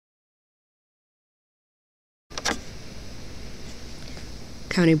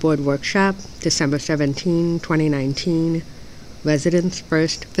County Board Workshop, December 17, 2019. Residents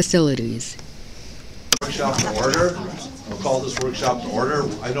First Facilities. Workshop to order. I'll call this workshop to order.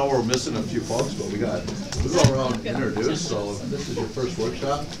 I know we're missing a few folks, but we'll go around and introduce. So if this is your first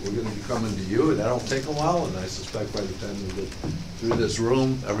workshop, we're going to be coming to you. That'll take a while, and I suspect by the time we get through this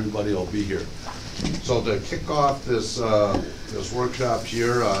room, everybody will be here. So to kick off this this workshop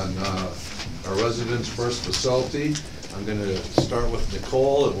here on our Residents First Facility, I'm going to start with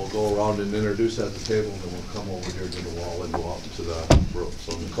Nicole, and we'll go around and introduce at the table, and then we'll come over here to the wall and go out to the room.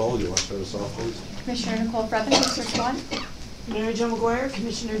 So Nicole, you want to start us off, please? Commissioner Nicole Frevin, District 1. Mary Jo McGuire,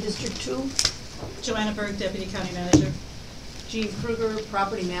 Commissioner, District 2. Joanna Berg, Deputy County Manager. Jean Kruger,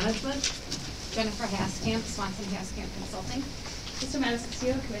 Property Management. Jennifer Haskamp, Swanson Haskamp Consulting. Mr.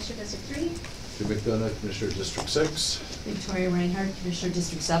 Madison, Commissioner, District 3. Jim McDonough, Commissioner, District 6. Victoria Reinhardt, Commissioner,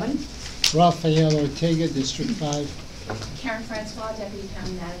 District 7. Rafael Ortega, District 5. Karen Francois, Deputy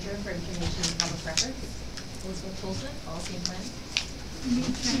County Manager for Information and Public Records. Elizabeth Tolson, Policy and Planning.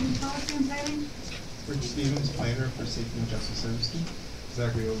 Training, Policy and Planning. Rich Stevens, Planner for Safety and Justice Services.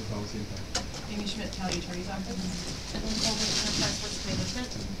 Zachary Owen, Policy and Planning. Amy Schmidt, County Attorney's Office. Evelyn Coleman, Enterprise Works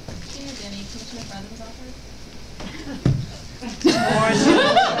Management. Tina Denny, Commissioner Brother's Office. Melissa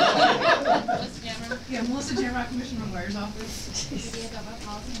Jammer. Yeah, Melissa Jammer, Commissioner McGuire's office. Lydia Dubba,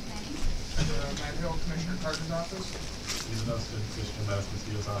 Policy and Planning. Matt Hill, Commissioner Carter's office. Stephen Austin, Commissioner Madison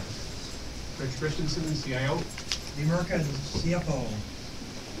Steele's office. Rich Christensen, CIO. Lee Merkin, CFO.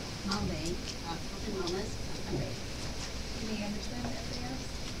 Monday, Health and Wellness, Sunday. Amy Anderson, FAS.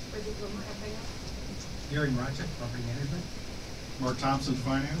 Bridget Wilmer, FAS. Gary Marchek, Property Management. Mark Thompson,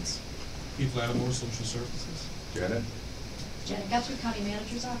 Finance. Keith Lattimore, Social Services. Janet? Janet Guthrie, County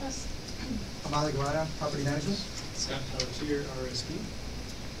Manager's Office. Amali Guarda, Property Management. Scott Pelletier, RSP.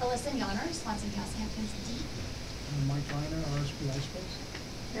 Alyssa Yonner, Swanson Haskamp Consulting. Mike Reiner, RSP Ice Space.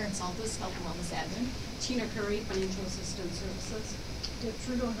 Karen Saltus, Health and Wellness Admin. Tina Curry, Financial Assistance Services. Deb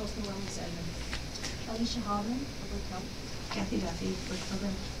Trudeau, Health and Wellness Admin. Alicia Hogan, Public Health. Kathy Duffy, Work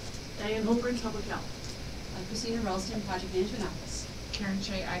Program. Diane Holbridge, Public Health. Christina Ralston, Project Management Office. Karen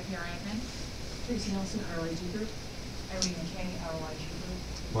Shea, IPR Admin. Tracy Nelson, RYG Group. Irene McKay, RYG Group.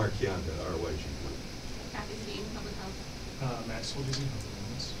 Mark Yonda, RYG Group. Kathy Devine, Public Health. Max Holderson,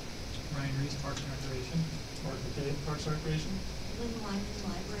 Ryan Reese, Parks and Recreation. Mark McKay, Parks and Recreation. Lynn Lyman,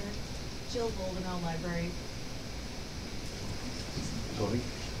 Library. Jill Goldenau, Library. Tony?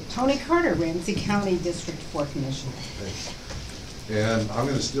 Tony Carter, Ramsey County District 4 Commissioner. Thanks. And I'm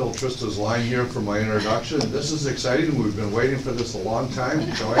going to steal Trista's line here for my introduction. This is exciting. We've been waiting for this a long time.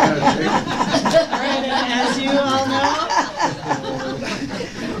 Joanna, As you all know,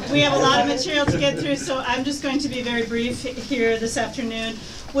 we have a lot of material to get through, so I'm just going to be very brief here this afternoon.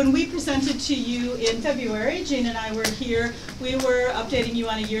 When we presented to you in February, Jean and I were here, we were updating you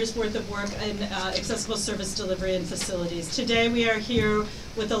on a year's worth of work in accessible service delivery and facilities. Today we are here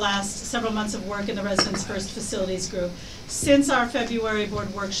with the last several months of work in the Residents First Facilities Group. Since our February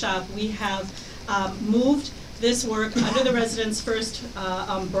board workshop, we have moved this work under the Residents First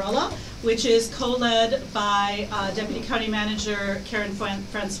umbrella, which is co-led by Deputy County Manager Karen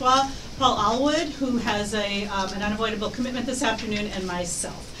Francois, Paul Allwood, who has an unavoidable commitment this afternoon, and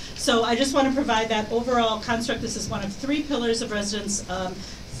myself. So I just want to provide that overall construct. This is one of 3 pillars of Residents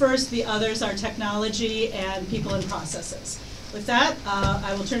First. The others are technology and people and processes. With that,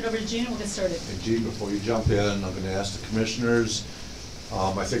 I will turn it over to Jean and we'll get started. And Jean, before you jump in, I'm going to ask the commissioners.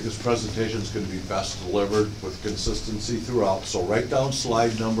 I think this presentation is going to be best delivered with consistency throughout. So write down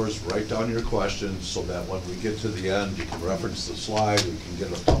slide numbers, write down your questions, so that when we get to the end, you can reference the slide, we can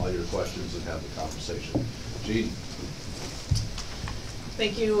get up to all your questions and have the conversation. Jean.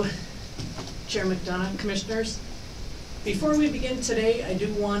 Thank you, Chair McDonough, Commissioners. Before we begin today, I do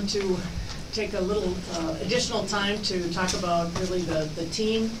want to take a little additional time to talk about really the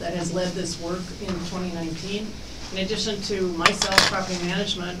team that has led this work in 2019. In addition to myself, Property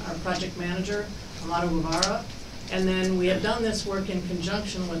Management, our project manager, Amado Guevara, and then we have done this work in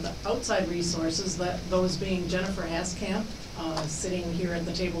conjunction with outside resources, those being Jennifer Haskamp, sitting here at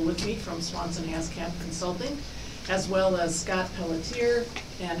the table with me from Swanson Haskamp Consulting, as well as Scott Pelletier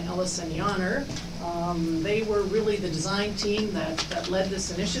and Ellison Yonner. They were really the design team that led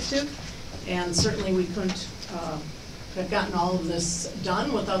this initiative, and certainly we couldn't have gotten all of this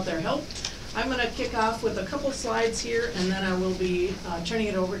done without their help. I'm going to kick off with a couple slides here, and then I will be turning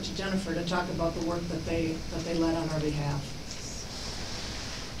it over to Jennifer to talk about the work that they led on our behalf.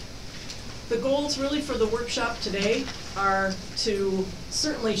 The goals really for the workshop today are to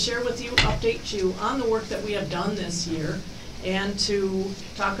certainly share with you, update you on the work that we have done this year, and to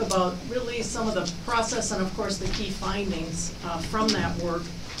talk about really some of the process and of course the key findings from that work.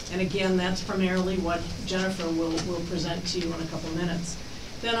 And again, that's primarily what Jennifer will present to you in a couple minutes.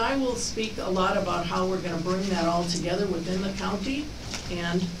 Then I will speak a lot about how we're going to bring that all together within the county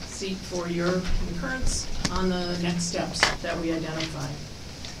and seek for your concurrence on the next steps that we identify.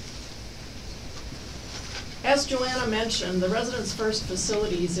 As Joanna mentioned, the Residents First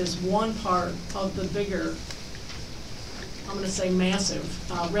Facilities is one part of the bigger, I'm going to say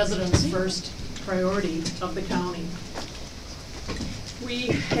massive, Residents First priority of the county. We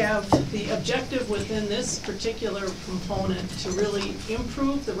have the objective within this particular component to really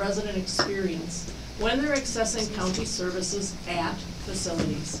improve the resident experience when they're accessing county services at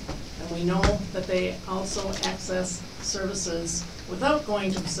facilities. And we know that they also access services without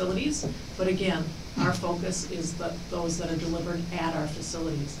going to facilities, but again, our focus is those that are delivered at our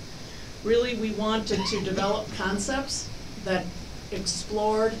facilities. Really, we wanted to develop concepts that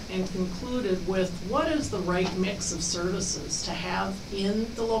explored and concluded with what is the right mix of services to have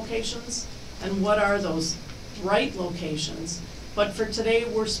in the locations and what are those right locations. But for today,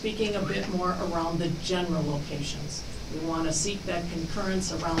 we're speaking a bit more around the general locations. We want to seek that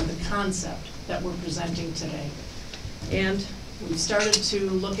concurrence around the concept that we're presenting today. And we've started to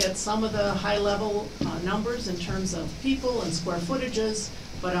look at some of the high-level numbers in terms of people and square footages,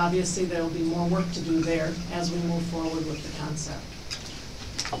 but obviously there will be more work to do there as we move forward with the concept.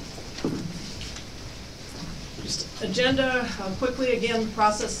 Just agenda quickly again,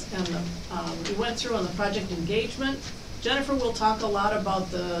 process and we went through on the project engagement. Jennifer will talk a lot about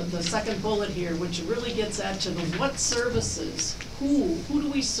the second bullet here, which really gets at to the what services, who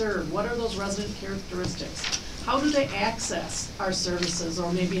do we serve, what are those resident characteristics, how do they access our services,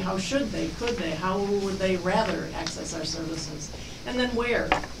 or maybe how should they, could they, how would they rather access our services, and then where,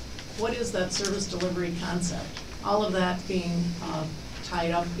 what is that service delivery concept, all of that being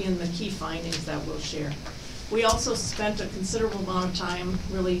tied up in the key findings that we'll share. We also spent a considerable amount of time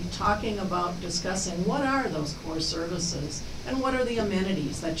really talking about discussing what are those core services and what are the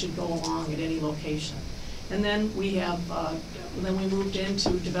amenities that should go along at any location. And then we have, then we moved into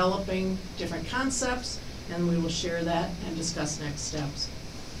developing different concepts, and we will share that and discuss next steps.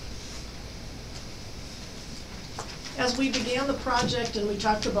 As we began the project and we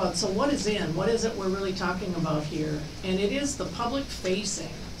talked about, so what is in? What is it we're really talking about here? And it is the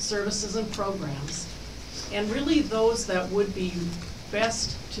public-facing services and programs, and really those that would be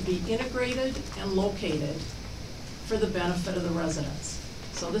best to be integrated and located for the benefit of the residents.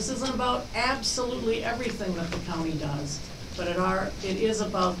 So this isn't about absolutely everything that the county does, but it is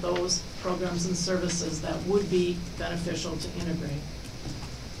about those programs and services that would be beneficial to integrate.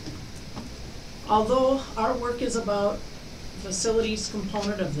 Although our work is about facilities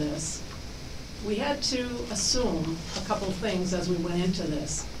component of this, we had to assume a couple things as we went into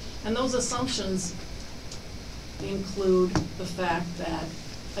this. And those assumptions include the fact that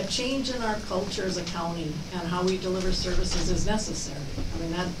a change in our culture as a county and how we deliver services is necessary. I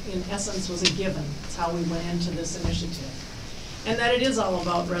mean, that in essence was a given. It's how we went into this initiative. And that it is all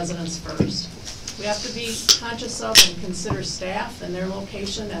about residents first. We have to be conscious of and consider staff and their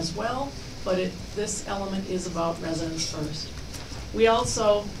location as well, but this element is about residents first. We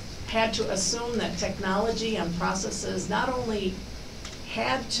also had to assume that technology and processes not only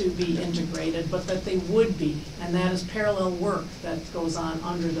had to be integrated, but that they would be, and that is parallel work that goes on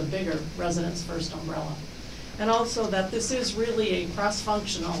under the bigger Residents First umbrella. And also that this is really a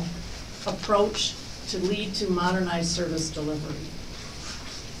cross-functional approach to lead to modernized service delivery.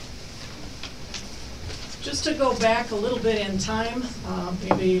 Just to go back a little bit in time,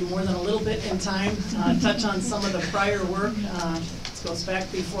 maybe more than a little bit in time, touch on some of the prior work. This goes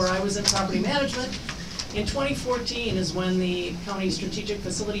back before I was in property management. In 2014 is when the county strategic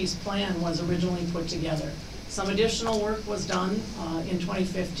facilities plan was originally put together. Some additional work was done in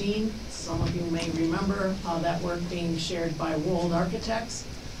 2015. Some of you may remember that work being shared by Wold Architects.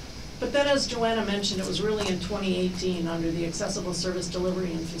 But then, as Joanna mentioned, it was really in 2018 under the Accessible Service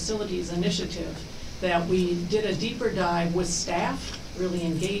Delivery and Facilities Initiative that we did a deeper dive with staff, really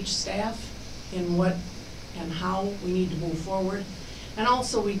engaged staff in what and how we need to move forward. And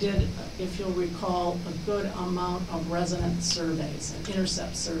also we did, if you'll recall, a good amount of resident surveys and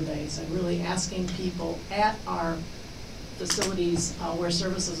intercept surveys and really asking people at our facilities where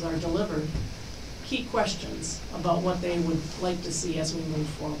services are delivered key questions about what they would like to see as we move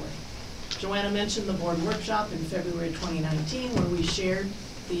forward. Joanna mentioned the board workshop in February 2019 where we shared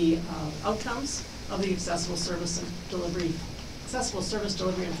the outcomes of the accessible service delivery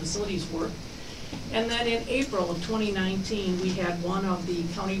and facilities work. And then in April of 2019, we had one of the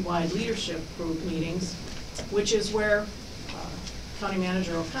countywide leadership group meetings, which is where County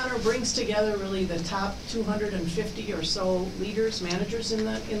Manager O'Connor brings together really the top 250 or so leaders, managers in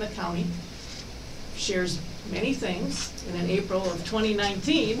the county, shares many things, and in April of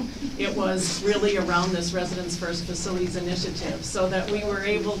 2019, it was really around this Residents First Facilities Initiative, so that we were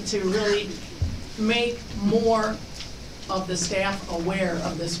able to really make more of the staff aware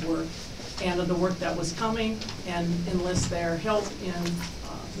of this work and of the work that was coming, and enlist their help in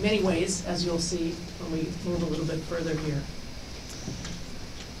many ways, as you'll see when we move a little bit further here.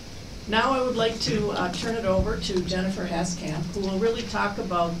 Now I would like to turn it over to Jennifer Haskamp, who will really talk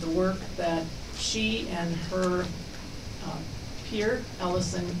about the work that she and her peer,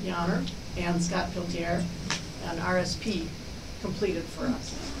 Ellison Yonner, and Scott Piltier, and RSP completed for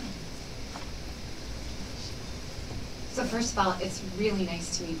us. So first of all, it's really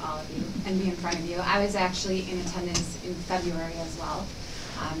nice to meet all of you and be in front of you. I was actually in attendance in February as well.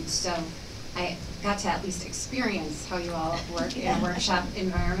 So I got to at least experience how you all work in a workshop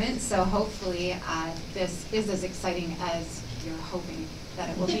environment. So hopefully this is as exciting as you're hoping that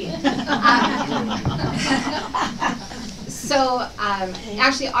it will be.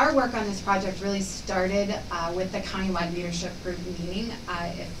 Actually our work on this project really started with the countywide leadership group meeting.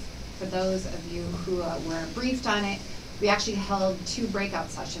 For those of you who were briefed on it, we actually held 2 breakout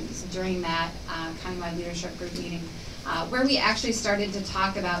sessions during that countywide leadership group meeting, where we actually started to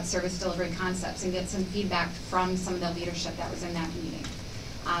talk about service delivery concepts and get some feedback from some of the leadership that was in that meeting.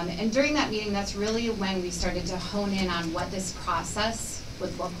 And during that meeting, that's really when we started to hone in on what this process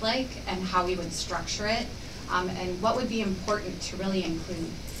would look like and how we would structure it, and what would be important to really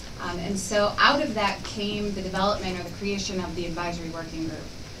include. And so out of that came the development or the creation of the advisory working group.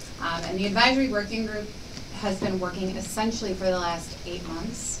 And the advisory working group has been working essentially for the last 8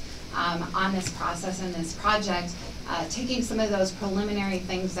 months on this process and this project, taking some of those preliminary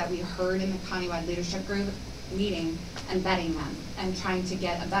things that we heard in the countywide leadership group meeting and vetting them and trying to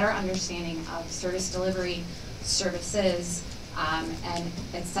get a better understanding of service delivery, services, and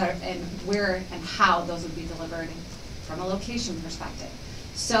et cetera, and where and how those would be delivered from a location perspective.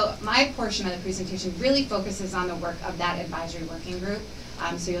 So my portion of the presentation really focuses on the work of that advisory working group.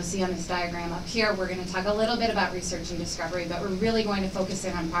 So you'll see on this diagram up here, we're going to talk a little bit about research and discovery, but we're really going to focus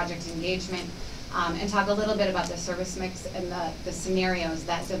in on project engagement and talk a little bit about the service mix and the scenarios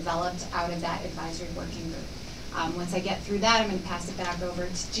that developed out of that advisory working group. Once I get through that, I'm going to pass it back over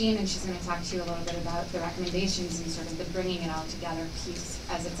to Jean, and she's going to talk to you a little bit about the recommendations and sort of the bringing it all together piece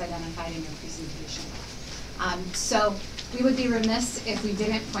as it's identified in your presentation. So we would be remiss if we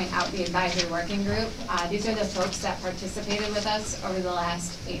didn't point out the advisory working group. These are the folks that participated with us over the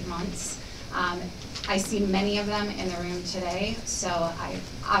last 8 months. I see many of them in the room today, so I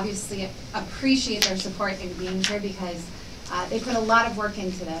obviously appreciate their support in being here because they put a lot of work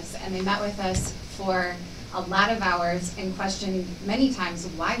into this, and they met with us for a lot of hours and questioned many times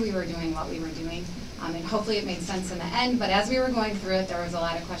why we were doing what we were doing, and hopefully it made sense in the end, but as we were going through it, there was a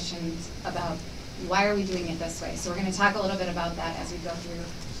lot of questions about why are we doing it this way? So we're going to talk a little bit about that as we go through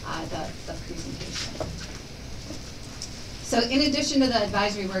the presentation. So in addition to the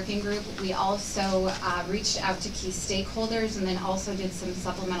advisory working group, we also reached out to key stakeholders and then also did some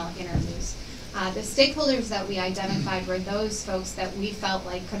supplemental interviews. The stakeholders that we identified were those folks that we felt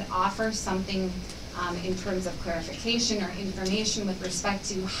like could offer something in terms of clarification or information with respect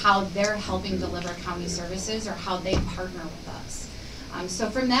to how they're helping deliver county services or how they partner with us.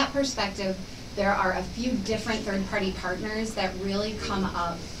 So from that perspective, there are a few different third-party partners that really come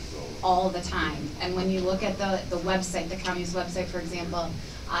up all the time. And when you look at the website, the county's website, for example,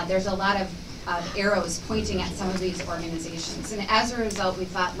 there's a lot of arrows pointing at some of these organizations. And as a result, we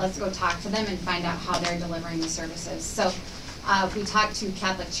thought, let's go talk to them and find out how they're delivering the services. So we talked to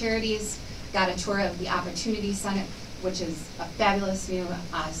Catholic Charities, got a tour of the Opportunity Center, which is a fabulous new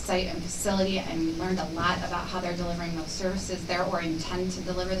site and facility, and we learned a lot about how they're delivering those services there or intend to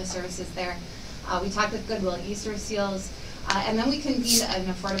deliver the services there. We talked with Goodwill Easter Seals, and then we convened an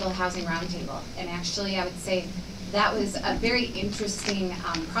affordable housing roundtable. And actually, I would say that was a very interesting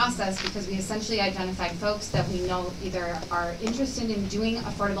process because we essentially identified folks that we know either are interested in doing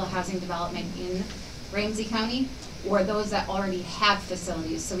affordable housing development in Ramsey County or those that already have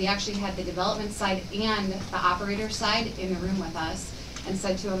facilities. So we actually had the development side and the operator side in the room with us and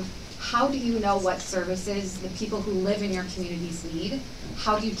said to them, how do you know what services the people who live in your communities need?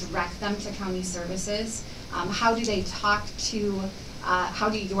 How do you direct them to county services? How do they talk to, how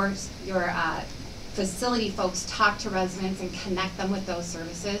do your facility folks talk to residents and connect them with those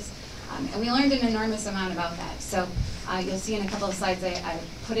services? And we learned an enormous amount about that. So you'll see in a couple of slides, I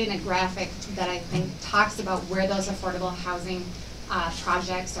put in a graphic that I think talks about where those affordable housing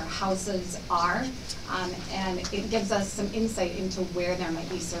projects or houses are, and it gives us some insight into where there might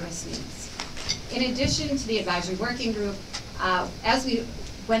be service needs. In addition to the advisory working group, as we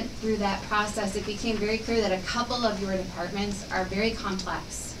went through that process, it became very clear that a couple of your departments are very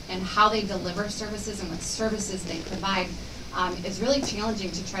complex, and how they deliver services and what services they provide is really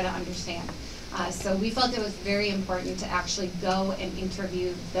challenging to try to understand. So we felt it was very important to actually go and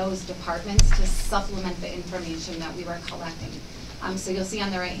interview those departments to supplement the information that we were collecting. So you'll see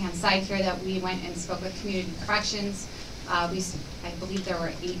on the right-hand side here that we went and spoke with community corrections. I believe there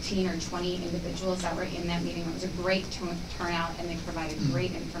were 18 or 20 individuals that were in that meeting. It was a great turnout, and they provided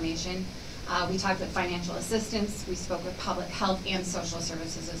great information. We talked with financial assistance. We spoke with public health and social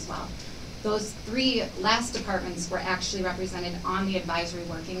services as well. Those three last departments were actually represented on the advisory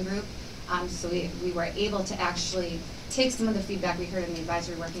working group. So we were able to actually take some of the feedback we heard in the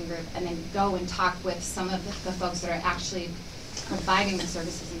advisory working group and then go and talk with some of the folks that are actually providing the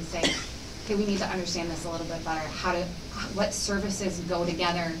services and say, okay, we need to understand this a little bit better. What services go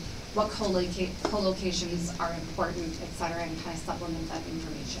together, what co-locations are important, et cetera, and kind of supplement that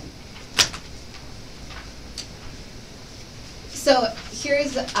information. So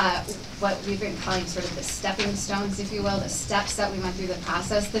here's what we've been calling sort of the stepping stones, if you will, the steps that we went through the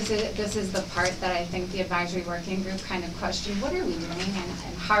process. This is the part that I think the advisory working group kind of questioned, what are we doing,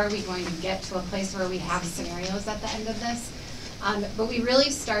 and how are we going to get to a place where we have scenarios at the end of this? But we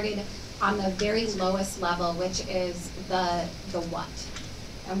really started on the very lowest level, which is the what.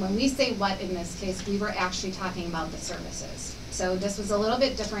 And when we say what in this case, we were actually talking about the services. So this was a little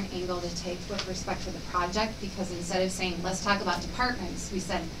bit different angle to take with respect to the project, because instead of saying, let's talk about departments, we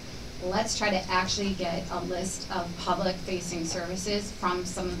said, let's try to actually get a list of public-facing services from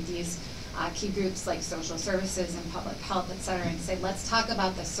some of these key groups like social services and public health, et cetera, and say, let's talk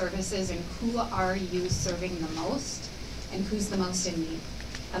about the services and who are you serving the most and who's the most in need.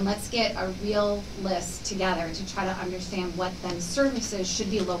 And let's get a real list together to try to understand what then services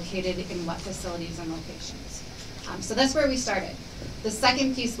should be located in what facilities and locations. So that's where we started. The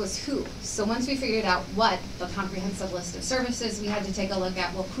second piece was who. So once we figured out what, the comprehensive list of services, we had to take a look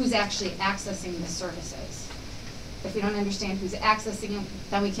at, well, who's actually accessing the services. If we don't understand who's accessing them,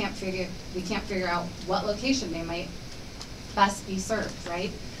 then we can't figure out what location they might best be served,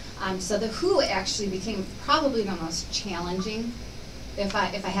 right? So the who actually became probably the most challenging, if I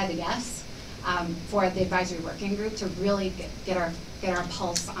had to guess, for the advisory working group to really get our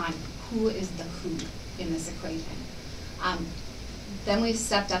pulse on who is the who in this equation. Then we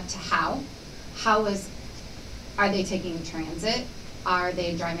stepped up to how. Are they taking transit? Are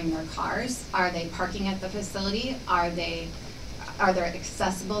they driving their cars? Are they parking at the facility? Are there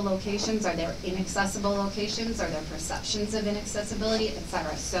accessible locations? Are there inaccessible locations? Are there perceptions of inaccessibility, et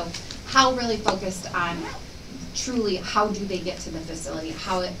cetera? So how really focused on truly how do they get to the facility?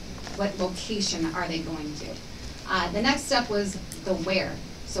 What location are they going to? The next step was the where.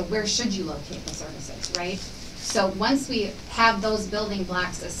 So where should you locate the services, right? So once we have those building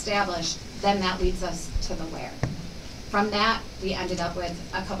blocks established, then that leads us to the where. From that, we ended up with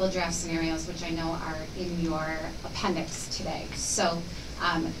a couple of draft scenarios, which I know are in your appendix today. So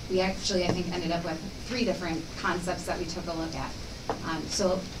we actually, I think, ended up with 3 different concepts that we took a look at.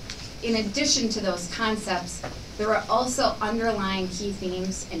 So in addition to those concepts, there were also underlying key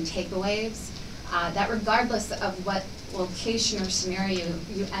themes and takeaways that regardless of what location or scenario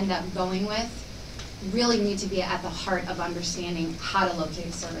you end up going with, really need to be at the heart of understanding how to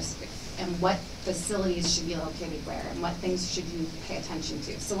locate service and what facilities should be located where and what things should you pay attention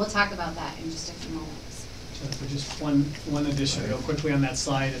to. So we'll talk about that in just a few moments. So just one addition real quickly on that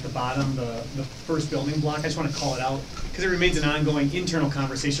slide at the bottom, the first building block, I just want to call it out because it remains an ongoing internal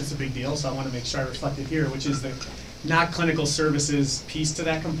conversation. It's a big deal, so I want to make sure I reflect it here, which is the not clinical services piece to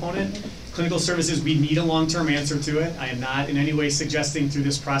that component. Clinical services, we need a long-term answer to it. I am not in any way suggesting through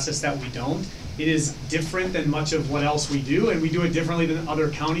this process that we don't. It is different than much of what else we do, and we do it differently than other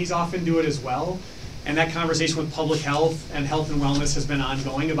counties often do it as well. And that conversation with public health and health and wellness has been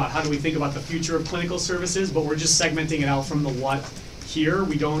ongoing about how do we think about the future of clinical services, but we're just segmenting it out from the what here.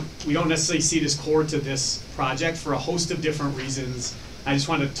 We don't necessarily see it as core to this project for a host of different reasons. I just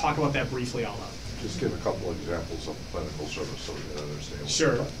wanted to talk about that briefly all out. Just give a couple of examples of clinical service so we can understand.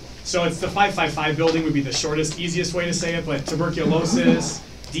 Sure. So it's the 555 building would be the shortest, easiest way to say it, but tuberculosis,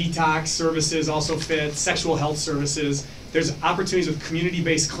 detox services also fit, sexual health services. There's opportunities with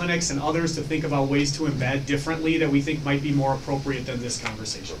community-based clinics and others to think about ways to embed differently that we think might be more appropriate than this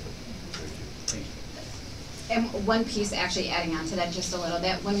conversation. Thank you. And one piece, actually adding on to that just a little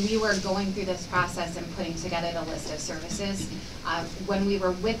bit, when we were going through this process and putting together the list of services, when we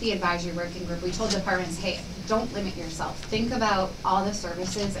were with the advisory working group, we told departments, hey, don't limit yourself. Think about all the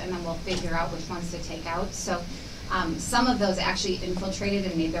services, and then we'll figure out which ones to take out. So some of those actually infiltrated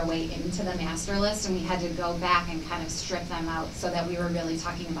and made their way into the master list, and we had to go back and kind of strip them out so that we were really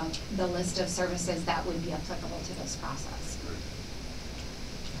talking about the list of services that would be applicable to this process.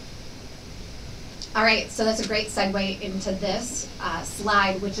 All right, so that's a great segue into this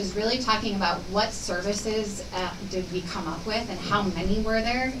slide, which is really talking about what services did we come up with and how many were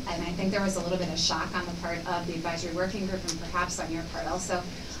there. And I think there was a little bit of shock on the part of the advisory working group and perhaps on your part also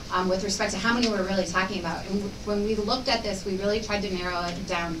with respect to how many we're really talking about. And when we looked at this, we really tried to narrow it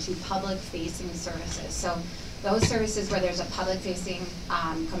down to public-facing services. So those services where there's a public-facing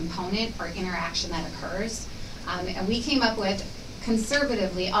component or interaction that occurs. And we came up with,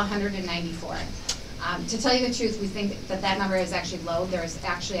 conservatively, 194. To tell you the truth, we think that that number is actually low. There's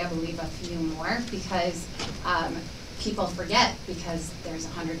actually, I believe, a few more because people forget because there's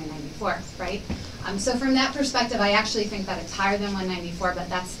 194, right? So from that perspective, I actually think that it's higher than 194, but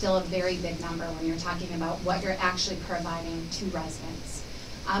that's still a very big number when you're talking about what you're actually providing to residents.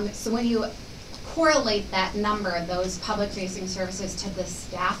 So when you correlate that number, those public-facing services, to the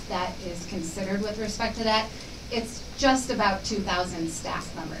staff that is considered with respect to that, it's just about 2,000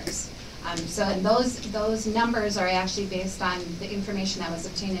 staff members. So and those numbers are actually based on the information that was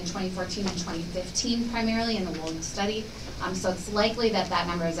obtained in 2014 and 2015 primarily in the Wold study. So it's likely that that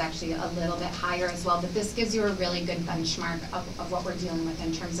number is actually a little bit higher as well, but this gives you a really good benchmark of what we're dealing with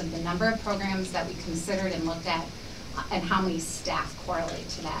in terms of the number of programs that we considered and looked at and how many staff correlate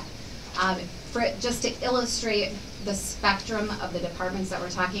to that. Just to illustrate the spectrum of the departments that we're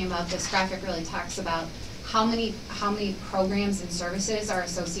talking about, this graphic really talks about how many programs and services are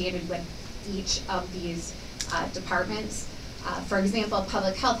associated with each of these departments. For example,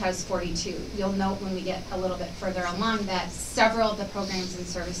 public health has 42. You'll note when we get a little bit further along that several of the programs and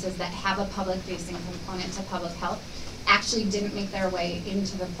services that have a public-facing component to public health actually didn't make their way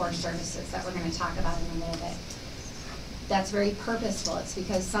into the core services that we're going to talk about in a little bit. That's very purposeful. It's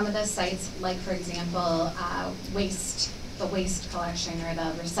because some of the sites, like for example, the waste collection or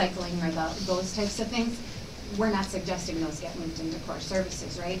the recycling or those types of things, we're not suggesting those get moved into core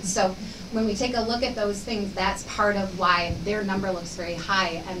services, right? So when we take a look at those things, that's part of why their number looks very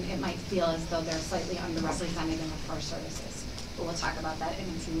high, and it might feel as though they're slightly underrepresented in the core services. But we'll talk about that in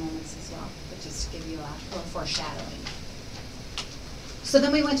a few moments as well, but just to give you a little foreshadowing. So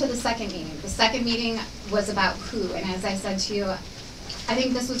then we went to the second meeting. The second meeting was about who, and as I said to you, I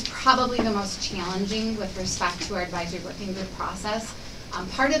think this was probably the most challenging with respect to our advisory working group process.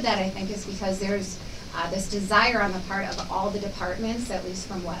 Part of that, I think, is because there's this desire on the part of all the departments, at least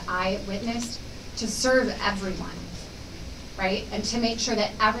from what I witnessed, to serve everyone, right? And to make sure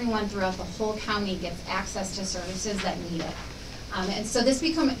that everyone throughout the whole county gets access to services that need it. And so this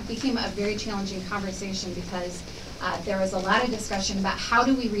became a very challenging conversation because there was a lot of discussion about how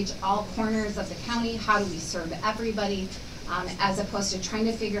do we reach all corners of the county, how do we serve everybody, as opposed to trying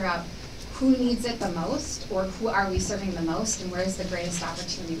to figure out who needs it the most, or who are we serving the most, and where is the greatest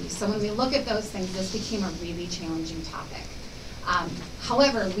opportunity. So when we look at those things, this became a really challenging topic.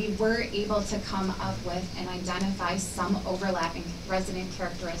 However, we were able to come up with and identify some overlapping resident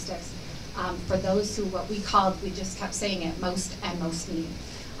characteristics for those who, what we called, we just kept saying it, most and most need.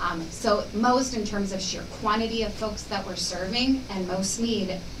 So most in terms of sheer quantity of folks that we're serving, and most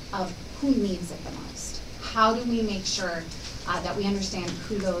need of who needs it the most. How do we make sure that we understand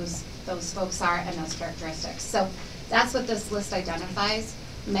who those folks are and those characteristics? So that's what this list identifies.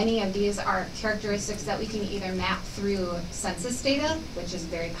 Many of these are characteristics that we can either map through census data, which is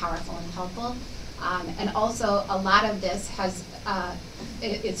very powerful and helpful, and also a lot of this has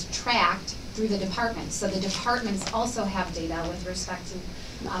it's tracked through the departments. So the departments also have data with respect to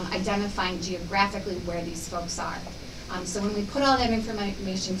identifying geographically where these folks are. So when we put all that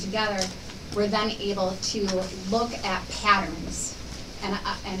information together, we're then able to look at patterns and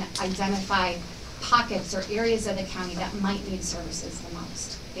identify pockets or areas of the county that might need services the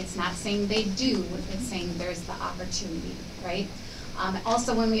most. It's not saying they do, it's saying there's the opportunity, right?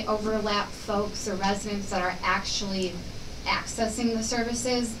 Also, when we overlap folks or residents that are actually accessing the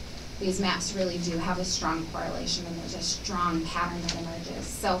services, these maps really do have a strong correlation, and there's a strong pattern that emerges.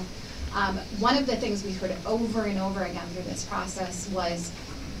 So one of the things we heard over and over again through this process was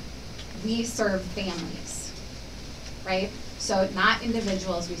we serve families, right? So not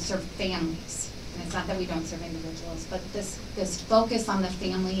individuals, we serve families. And it's not that we don't serve individuals, but this focus on the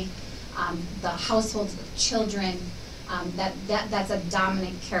family, the households with children, that's a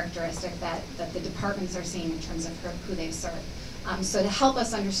dominant characteristic that the departments are seeing in terms of who they serve. So to help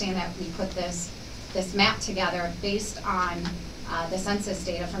us understand that, we put this map together based on the census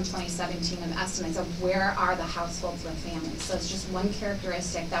data from 2017 of estimates of where are the households with families. So it's just one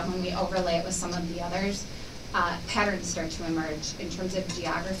characteristic that when we overlay it with some of the others, patterns start to emerge in terms of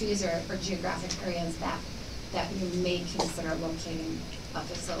geographies or geographic areas that you may consider locating a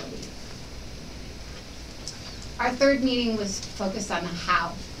facility. Our third meeting was focused on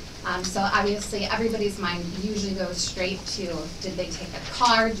how. So obviously everybody's mind usually goes straight to, did they take a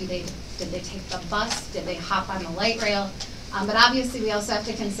car, did they take the bus, did they hop on the light rail? But obviously we also have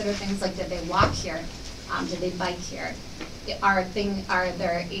to consider things like, did they walk here, did they bike here? Are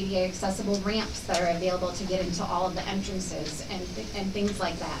there ADA accessible ramps that are available to get into all of the entrances and things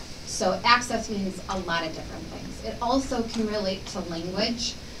like that? So access means a lot of different things. It also can relate to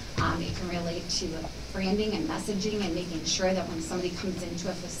language. It can relate to branding and messaging and making sure that when somebody comes into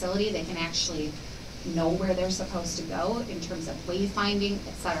a facility, they can actually know where they're supposed to go in terms of wayfinding,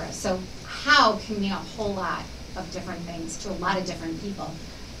 et cetera. So how can mean a whole lot of different things to a lot of different people.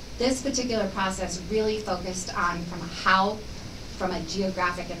 This particular process really focused on from a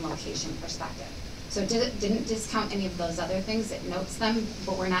geographic and location perspective. So it didn't discount any of those other things, it notes them,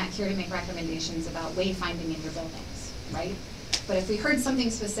 but we're not here to make recommendations about wayfinding in your buildings, right? But if we heard something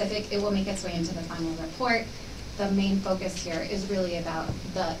specific, it will make its way into the final report. The main focus here is really about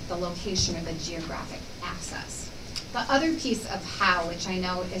the location or the geographic access. The other piece of how, which I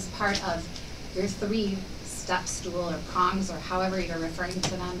know is part of your 3-step stool or prongs or however you're referring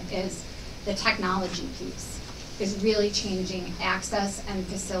to them, is the technology piece, is really changing access and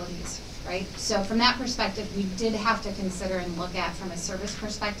facilities, right? So from that perspective, we did have to consider and look at from a service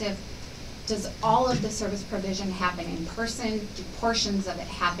perspective, does all of the service provision happen in person? Do portions of it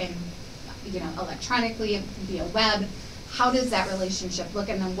happen, electronically, via web? How does that relationship look?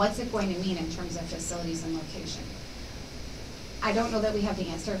 And then what's it going to mean in terms of facilities and location? I don't know that we have the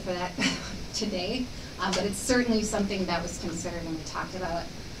answer for that today, but it's certainly something that was considered and we talked about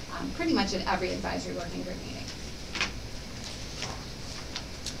pretty much at every advisory working group meeting.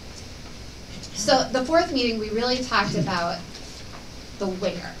 So the fourth meeting, we really talked about the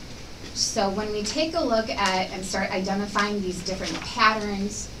where. So when we take a look at and start identifying these different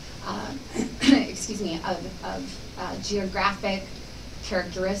patterns, of geographic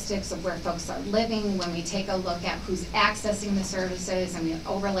characteristics of where folks are living, when we take a look at who's accessing the services and we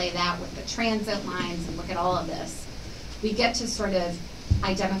overlay that with the transit lines and look at all of this, we get to sort of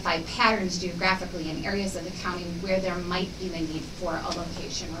identify patterns geographically in areas of the county where there might be the need for a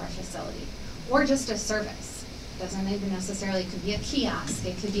location or a facility, or just a service. Doesn't even necessarily, it could be a kiosk,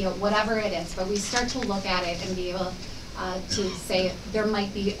 it could be whatever it is, but we start to look at it and be able to say there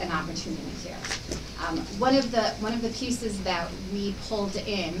might be an opportunity here. One of the pieces that we pulled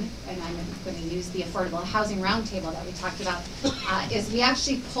in, and I'm going to use the affordable housing roundtable that we talked about, is we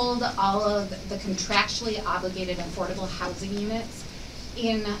actually pulled all of the contractually obligated affordable housing units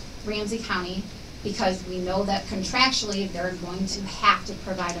in Ramsey County, because we know that contractually they're going to have to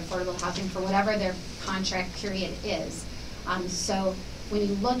provide affordable housing for whatever their contract period is. So when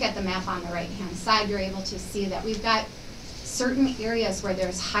you look at the map on the right-hand side, you're able to see that we've got certain areas where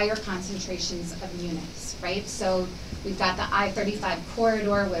there's higher concentrations of units, right? So we've got the I-35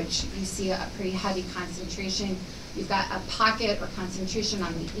 corridor, which you see a pretty heavy concentration. You've got a pocket or concentration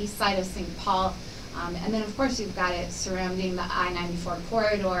on the east side of St. Paul. And then, of course, you've got it surrounding the I-94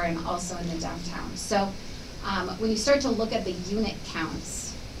 corridor and also in the downtown. So when you start to look at the unit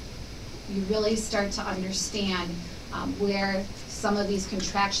counts, you really start to understand where some of these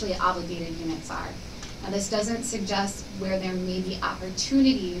contractually obligated units are. Now, this doesn't suggest where there may be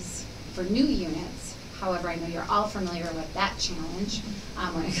opportunities for new units. However, I know you're all familiar with that challenge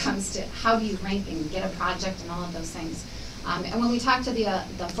when it comes to how do you rank and get a project and all of those things. And when we talked to the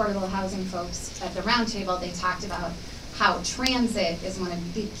affordable housing folks at the roundtable, they talked about how transit is one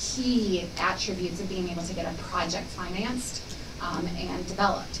of the key attributes of being able to get a project financed and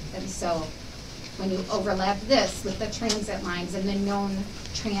developed. And so when you overlap this with the transit lines and the known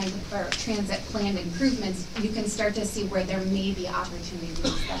transit planned improvements, you can start to see where there may be opportunities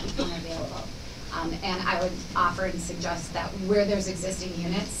that become available. And I would offer and suggest that where there's existing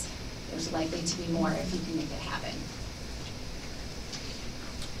units, there's likely to be more if you can make it happen.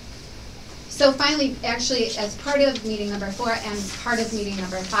 So finally, actually, as part of meeting number 4 and part of meeting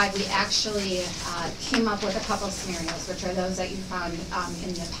number 5, we actually came up with a couple scenarios, which are those that you found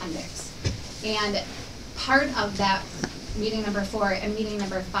in the appendix. And part of that meeting number 4 and meeting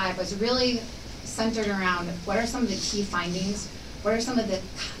number 5 was really centered around what are some of the key findings, what are some of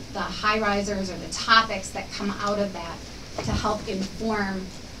the high risers or the topics that come out of that to help inform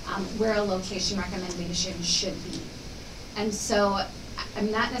where a location recommendation should be. And so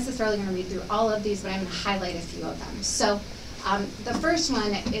I'm not necessarily going to read through all of these, but I'm going to highlight a few of them. So The first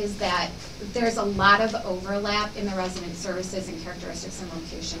one is that there's a lot of overlap in the resident services and characteristics and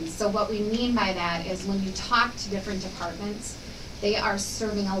locations. So what we mean by that is when you talk to different departments, they are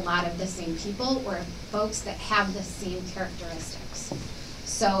serving a lot of the same people or folks that have the same characteristics.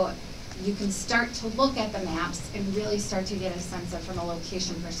 So you can start to look at the maps and really start to get a sense of, from a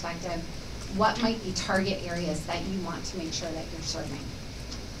location perspective, what might be target areas that you want to make sure that you're serving.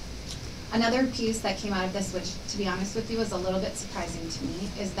 Another piece that came out of this, which to be honest with you was a little bit surprising to me,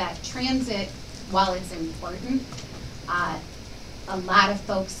 is that transit, while it's important, a lot of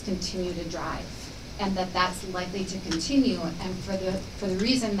folks continue to drive, and that's likely to continue. And for the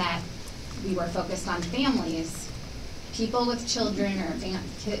reason that we were focused on families, people with children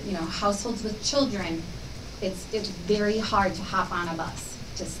or households with children, it's very hard to hop on a bus,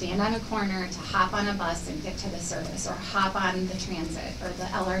 to stand on a corner, to hop on a bus and get to the service, or hop on the transit or the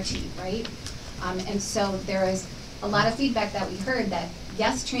LRT, right? And so there is a lot of feedback that we heard that,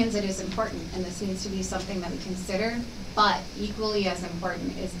 yes, transit is important, and this needs to be something that we consider, but equally as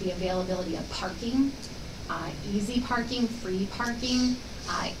important is the availability of parking, easy parking, free parking,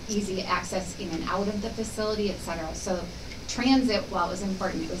 easy access in and out of the facility, et cetera. So transit, while it was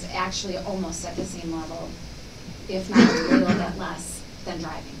important, it was actually almost at the same level, if not a little bit less than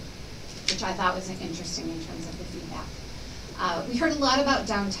driving, which I thought was interesting in terms of the feedback. We heard a lot about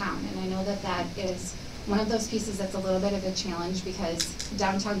downtown, and I know that that is one of those pieces that's a little bit of a challenge, because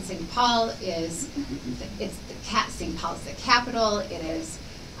downtown St. Paul is, St. Paul's the capital. It is,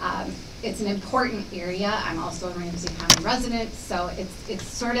 it's an important area. I'm also a Ramsey County resident, so it's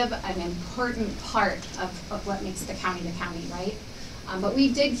sort of an important part of what makes the county, right? But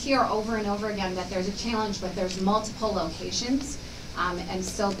we did hear over and over again that there's a challenge, but there's multiple locations. And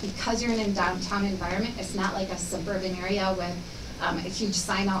so because you're in a downtown environment, it's not like a suburban area with a huge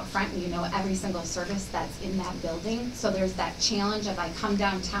sign out front and you know every single service that's in that building. So there's that challenge of, I come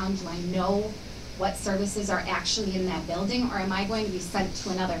downtown, do I know what services are actually in that building, or am I going to be sent to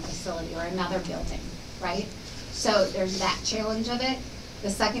another facility or another building, right? So there's that challenge of it. The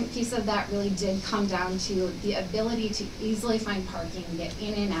second piece of that really did come down to the ability to easily find parking, get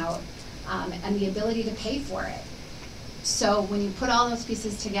in and out, and the ability to pay for it. So when you put all those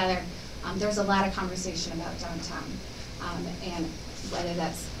pieces together, there's a lot of conversation about downtown, and whether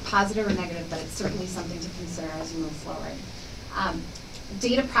that's positive or negative, but it's certainly something to consider as you move forward.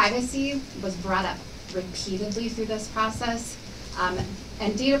 Data privacy was brought up repeatedly through this process,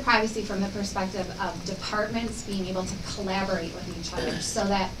 and data privacy from the perspective of departments being able to collaborate with each other, so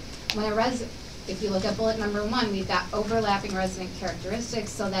that when if you look at bullet number 1, we've got overlapping resident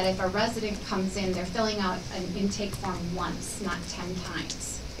characteristics, so that if a resident comes in, they're filling out an intake form once, not 10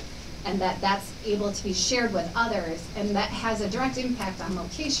 times. And that's able to be shared with others, and that has a direct impact on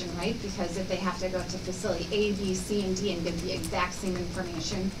location, right? Because if they have to go to facility A, B, C, and D and give the exact same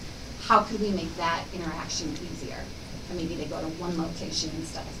information, how could we make that interaction easier? And maybe they go to one location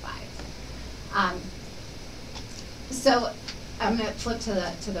instead of 5. So I'm going to flip to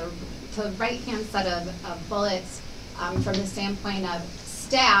the right-hand set of bullets from the standpoint of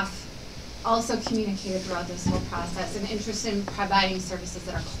staff also communicated throughout this whole process an interest in providing services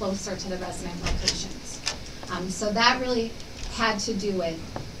that are closer to the resident locations. So that really had to do with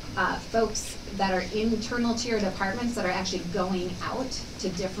folks that are internal to your departments that are actually going out to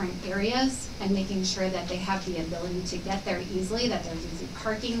different areas and making sure that they have the ability to get there easily, that there's easy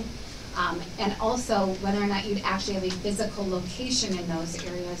parking, and also whether or not you'd actually have a physical location in those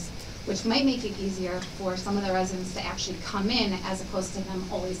areas, which might make it easier for some of the residents to actually come in as opposed to them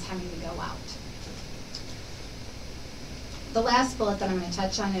always having to go out. The last bullet that I'm going to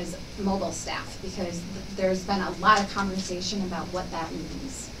touch on is mobile staff, because there's been a lot of conversation about what that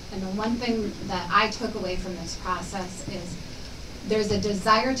means. And the one thing that I took away from this process is there's a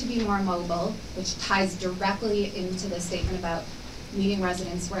desire to be more mobile, which ties directly into the statement about meeting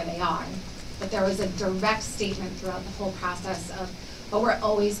residents where they are. But there was a direct statement throughout the whole process of, but we're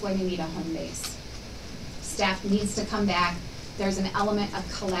always going to need a home base. Staff needs to come back. There's an element of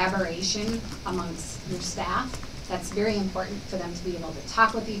collaboration amongst your staff that's very important for them to be able to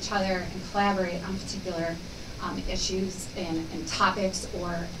talk with each other and collaborate on particular issues and topics,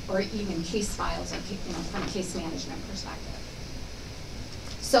 or even case files, or from a case management perspective.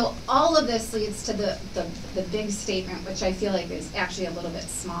 So all of this leads to the big statement, which I feel like is actually a little bit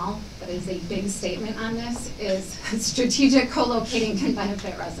small, but is a big statement on this, is strategic co-locating can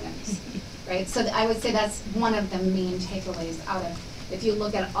benefit residents, right? So I would say that's one of the main takeaways out of, if you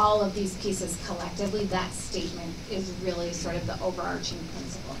look at all of these pieces collectively, that statement is really sort of the overarching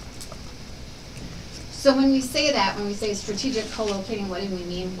principle. So when we say that, when we say strategic co-locating, what do we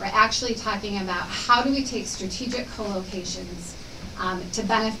mean? We're actually talking about how do we take strategic co-locations to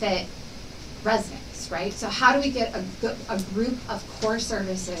benefit residents, right? So how do we get a group of core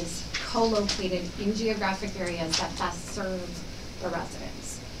services co-located in geographic areas that best serve the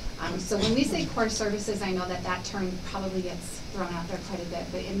residents? So when we say core services, I know that that term probably gets thrown out there quite a bit,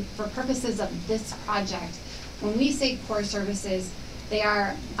 but for purposes of this project, when we say core services, they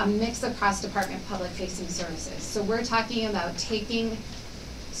are a mix across department public-facing services. So we're talking about taking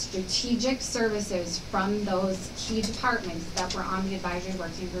strategic services from those key departments that were on the advisory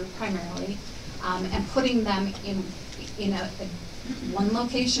working group primarily, and putting them in one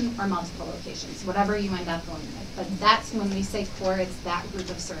location or multiple locations, whatever you end up going with. But that's when we say core, it's that group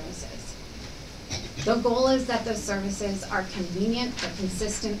of services. The goal is that those services are convenient, they're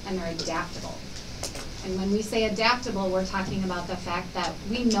consistent, and they're adaptable. And when we say adaptable, we're talking about the fact that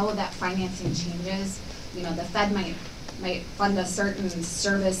we know that financing changes. You know, the Fed might fund a certain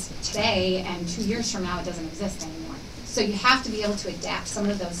service today, and 2 years from now it doesn't exist anymore. So you have to be able to adapt some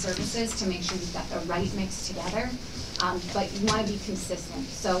of those services to make sure you've got the right mix together, but you want to be consistent.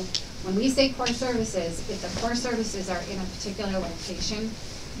 So when we say core services, if the core services are in a particular location,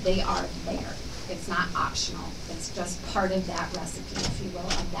 they are there. It's not optional. It's just part of that recipe, if you will,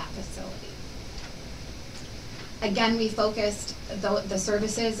 of that facility. Again, we focused, the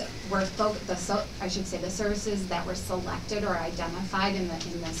services were, the services that were selected or identified in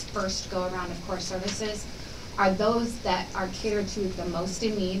this first go-around of core services are those that are catered to the most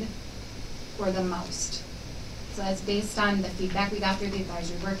in need or the most. So that's based on the feedback we got through the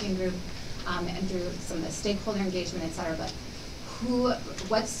advisory working group and through some of the stakeholder engagement, et cetera, but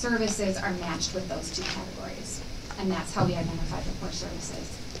what services are matched with those two categories? And that's how we identify the core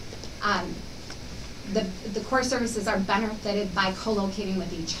services. The core services are benefited by co-locating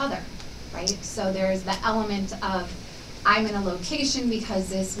with each other, right? So there's the element of I'm in a location because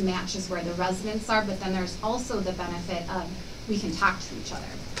this matches where the residents are, but then there's also the benefit of we can talk to each other.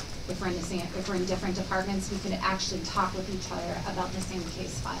 If we're in different departments, we can actually talk with each other about the same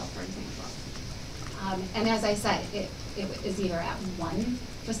case file, for example. And as I said, it is either at one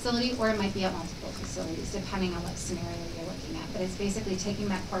facility or it might be at multiple facilities, depending on what scenario you're looking at. But it's basically taking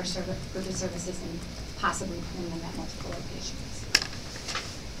that core group of services and possibly putting them at multiple locations.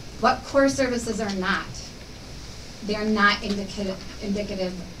 What core services are not? They are not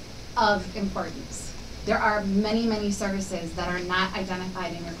indicative of importance. There are many, many services that are not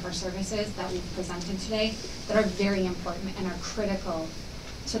identified in your core services that we've presented today that are very important and are critical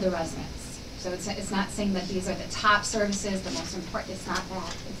to the residents. So it's not saying that these are the top services, the most important. It's not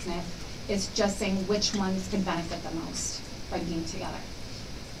that. It's just saying which ones could benefit the most by being together.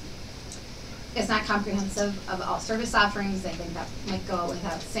 It's not comprehensive of all service offerings. I think that might go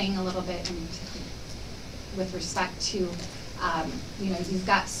without saying a little bit with respect to, you've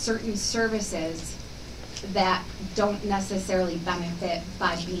got certain services that don't necessarily benefit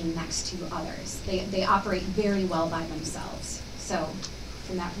by being next to others. They operate very well by themselves. So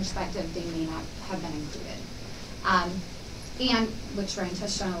from that perspective, they may not have been included. And, which Ryan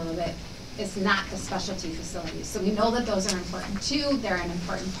touched on a little bit, is not the specialty facilities. So we know that those are important too. They're an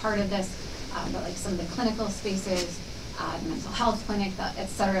important part of this, but like some of the clinical spaces, the mental health clinic, et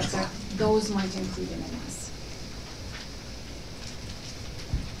cetera, those weren't included in this.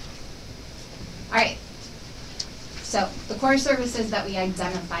 All right. So the core services that we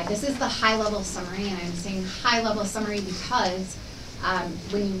identified, this is the high-level summary, and I'm saying high-level summary because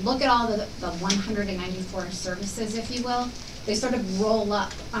when you look at all the 194 services, if you will, they sort of roll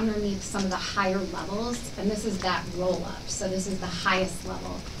up underneath some of the higher levels, and this is that roll-up. So this is the highest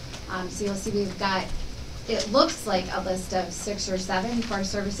level. So you'll see we've got, it looks like a list of 6 or 7 core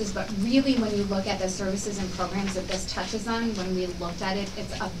services, but really when you look at the services and programs that this touches on, when we looked at it,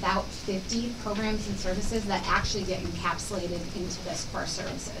 it's about 50 programs and services that actually get encapsulated into this core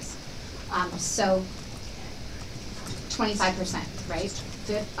services. So 25%, right?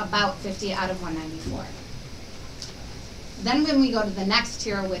 About 50 out of 194. Then when we go to the next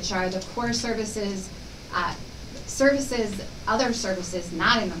tier, which are the core services, other services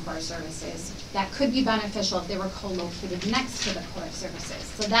not in the core services that could be beneficial if they were co-located next to the core services.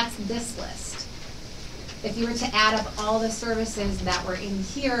 So that's this list. If you were to add up all the services that were in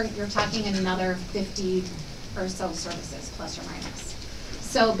here, you're talking another 50 or so services, plus or minus.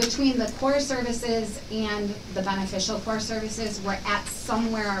 So between the core services and the beneficial core services, we're at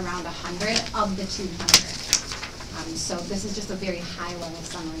somewhere around 100 of the 200. So this is just a very high-level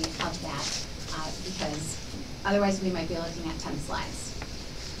summary of that, because otherwise we might be looking at 10 slides.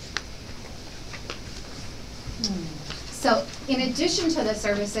 So in addition to the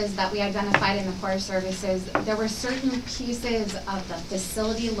services that we identified in the core services, there were certain pieces of the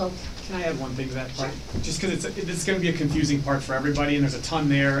facility Can I add one thing to that part? Just because it's going to be a confusing part for everybody, and there's a ton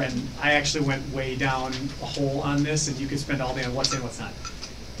there, and I actually went way down a hole on this, and you could spend all day on what's in, what's not.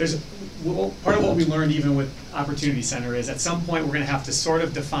 Part of what we learned even with Opportunity Center is at some point we're going to have to sort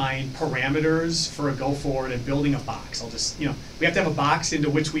of define parameters for a go forward and building a box. We have to have a box into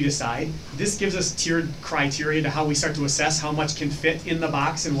which we decide. This gives us tiered criteria to how we start to assess how much can fit in the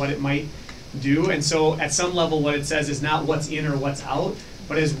box and what it might do. And so at some level what it says is not what's in or what's out,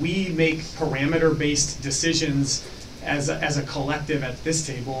 but as we make parameter-based decisions as a collective at this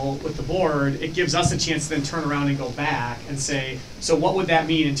table with the board, it gives us a chance to then turn around and go back and say, so what would that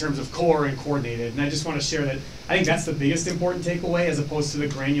mean in terms of core and coordinated? And I just want to share that I think that's the biggest important takeaway as opposed to the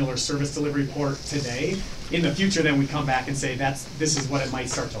granular service delivery port today. In the future, then we come back and say this is what it might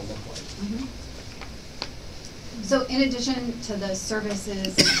start to look like. Mm-hmm. So in addition to the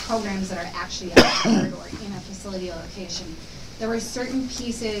services and programs that are actually offered or in a facility location, there were certain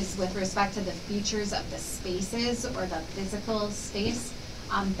pieces with respect to the features of the spaces or the physical space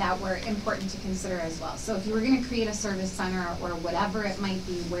that were important to consider as well. So if you were going to create a service center or whatever it might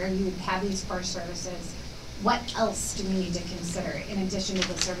be where you would have these core services, what else do we need to consider in addition to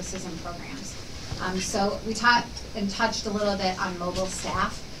the services and programs? So we taught and touched a little bit on mobile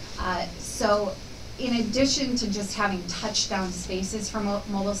staff. So in addition to just having touchdown spaces for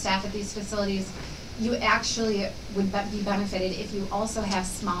mobile staff at these facilities, you actually would be benefited if you also have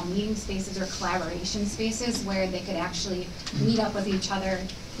small meeting spaces or collaboration spaces where they could actually meet up with each other,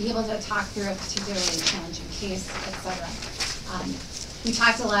 be able to talk through a particularly challenging case, etc. We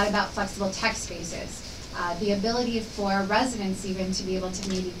talked a lot about flexible tech spaces. The ability for residents even to be able to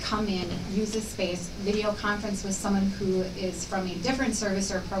maybe come in, use a space, video conference with someone who is from a different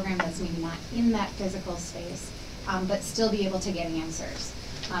service or program that's maybe not in that physical space, but still be able to get answers.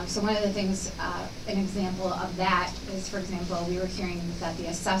 So one of the things, an example of that is, for example, we were hearing that the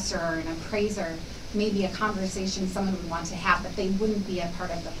assessor or an appraiser may be a conversation someone would want to have, but they wouldn't be a part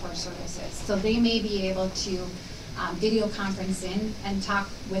of the core services. So they may be able to video conference in and talk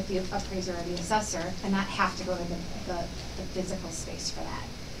with the appraiser or the assessor and not have to go to the physical space for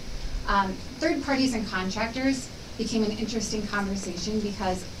that. Third parties and contractors became an interesting conversation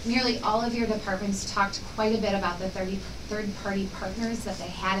because nearly all of your departments talked quite a bit about the third-party partners that they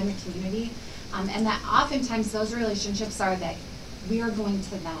had in the community, and that oftentimes those relationships are that we are going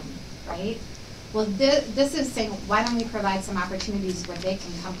to them, right? Well, this is saying, why don't we provide some opportunities where they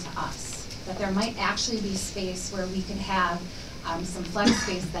can come to us? That there might actually be space where we could have some flex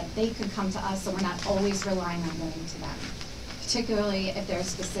space that they could come to us so we're not always relying on going to them. Particularly if there are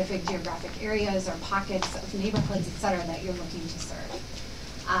specific geographic areas or pockets of neighborhoods, et cetera, that you're looking to serve.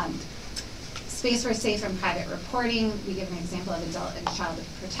 Space for safe and private reporting. We give an example of adult and child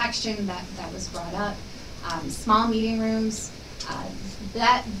protection that was brought up. Small meeting rooms.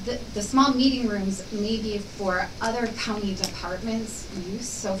 The small meeting rooms may be for other county departments' use.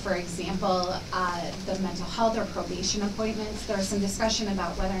 So for example, the mental health or probation appointments, there was some discussion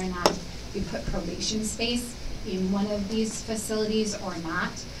about whether or not we put probation space in one of these facilities or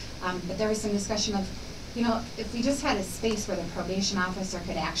not. But there was some discussion of, if we just had a space where the probation officer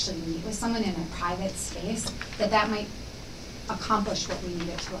could actually meet with someone in a private space, that might accomplish what we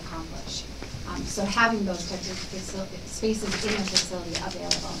needed to accomplish. So having those types of spaces in a facility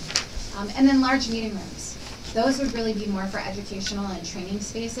available. And then large meeting rooms. Those would really be more for educational and training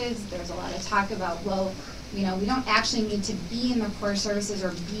spaces. There's a lot of talk about, well, we don't actually need to be in the core services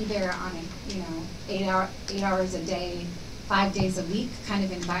or be there on a 8 hours a day, 5 days a week kind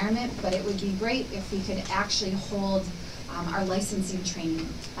of environment, but it would be great if we could actually hold our licensing training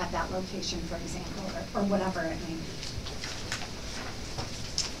at that location, for example, or whatever it may be.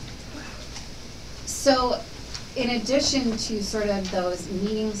 So in addition to sort of those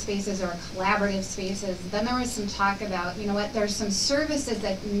meeting spaces or collaborative spaces, then there was some talk about, there's some services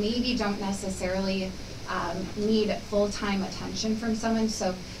that maybe don't necessarily need full-time attention from someone.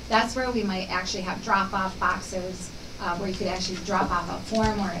 So that's where we might actually have drop-off boxes where you could actually drop off a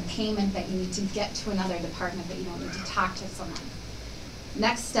form or a payment that you need to get to another department that you don't need to talk to someone.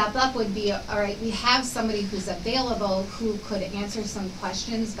 Next step up would be, all right, we have somebody who's available who could answer some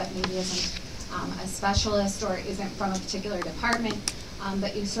questions but maybe isn't a specialist or isn't from a particular department,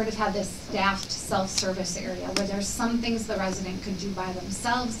 but you sort of have this staffed self-service area where there's some things the resident could do by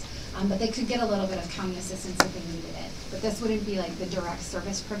themselves, but they could get a little bit of county assistance if they needed it. But this wouldn't be like the direct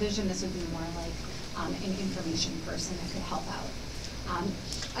service provision. This would be more like an information person that could help out.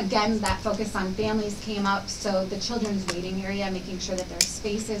 Again, that focus on families came up, so the children's waiting area, making sure that there's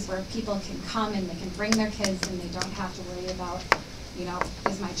spaces where people can come and they can bring their kids and they don't have to worry about, you know,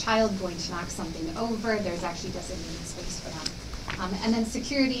 is my child going to knock something over? There's actually designated space for them. And then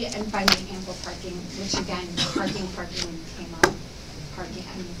security and finally ample parking, which again, parking came up.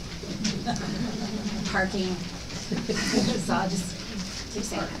 Parking. So I'll just keep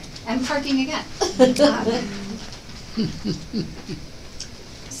saying that. And parking again.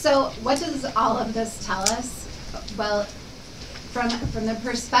 So what does all of this tell us? Well, from the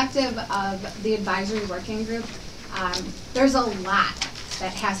perspective of the advisory working group, there's a lot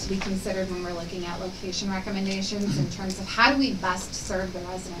that has to be considered when we're looking at location recommendations in terms of how do we best serve the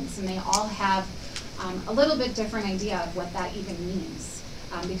residents, and they all have a little bit different idea of what that even means,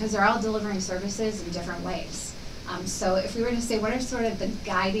 because they're all delivering services in different ways. So if we were to say what are sort of the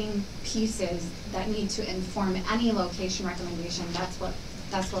guiding pieces that need to inform any location recommendation, that's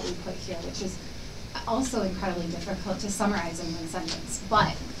what we put here, which is also incredibly difficult to summarize in one sentence,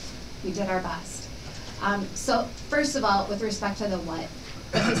 but we did our best. So first of all, with respect to the what,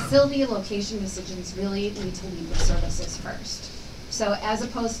 the facility location decisions really need to lead with services first. So as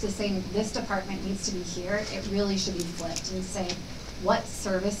opposed to saying this department needs to be here, it really should be flipped and say what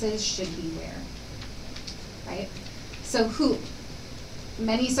services should be where, right? So who?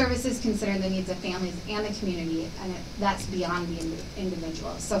 Many services consider the needs of families and the community, and that's beyond the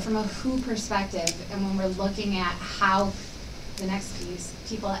individual. So from a who perspective, and when we're looking at how, the next piece,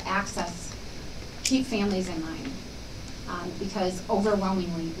 people access, keep families in mind. Because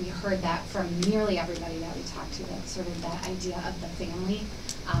overwhelmingly, we heard that from nearly everybody that we talked to, that sort of that idea of the family.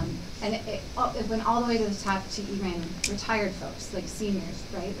 And it went all the way to the top to even retired folks, like seniors,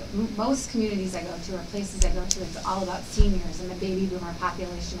 right? Most communities I go to, or places I go to, it's all about seniors and the baby boomer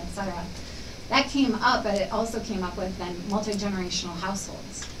population, et cetera. That came up, but it also came up with then multi-generational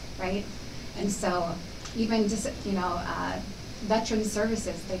households, right? And so even just, you know, veteran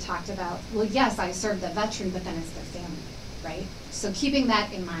services, they talked about, well, yes, I serve the veteran, but then it's their family, right? So keeping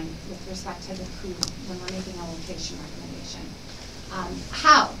that in mind with respect to the who when we're making a location recommendation.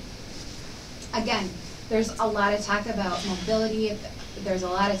 How? Again, there's a lot of talk about mobility, there's a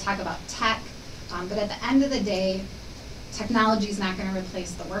lot of talk about tech, but at the end of the day, technology is not going to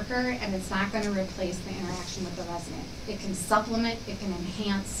replace the worker, and it's not going to replace the interaction with the resident. It can supplement, it can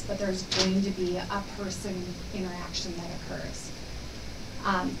enhance, but there's going to be a person interaction that occurs.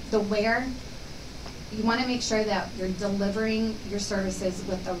 The where, you want to make sure that you're delivering your services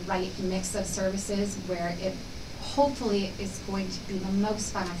with the right mix of services where it hopefully is going to be the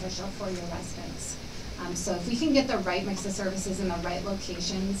most beneficial for your residents. So if we can get the right mix of services in the right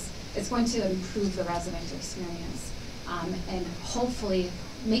locations, it's going to improve the resident experience and hopefully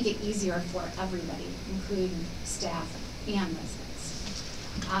make it easier for everybody, including staff and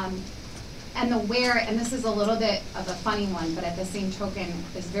residents. And the where, and this is a little bit of a funny one, but at the same token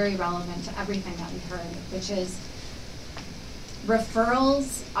is very relevant to everything that we heard, which is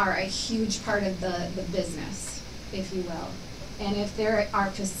referrals are a huge part of the business, if you will. And if there are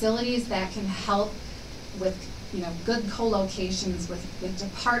facilities that can help with, you know, good co-locations with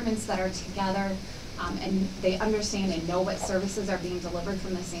departments that are together and they understand and know what services are being delivered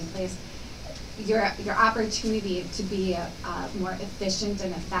from the same place, your opportunity to be more efficient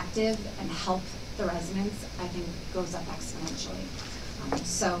and effective and help the residents, I think, goes up exponentially.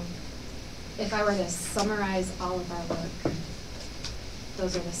 So if I were to summarize all of our work,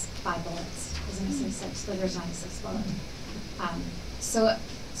 those are the 5 bullets. I was going to say 6, but there's not a 6th bullet.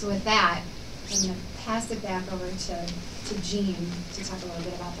 So with that, I'm going to pass it back over to Jean to talk a little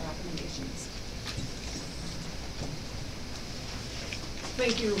bit about the recommendations.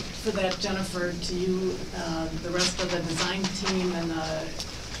 Thank you for that, Jennifer, to you, the rest of the design team and the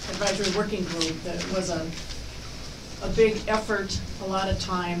advisory working group. That was a big effort, a lot of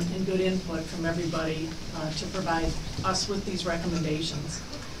time, and good input from everybody to provide us with these recommendations.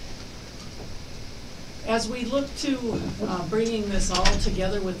 As we look to bringing this all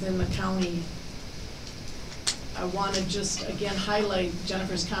together within the county, I want to just again highlight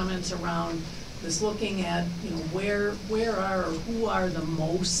Jennifer's comments around this looking at, you know, where are or who are the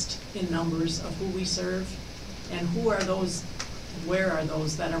most in numbers of who we serve, and who are those, where are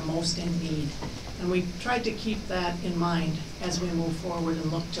those that are most in need. And we tried to keep that in mind as we move forward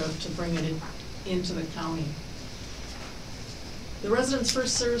and look to bring it into the county. The Residents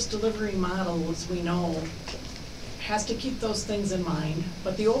First Service Delivery model, as we know, has to keep those things in mind,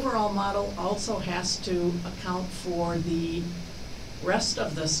 but the overall model also has to account for the rest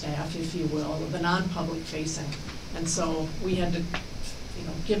of the staff, if you will, the non-public facing. And so we had to, you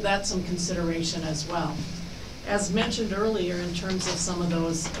know, give that some consideration as well. As mentioned earlier, in terms of some of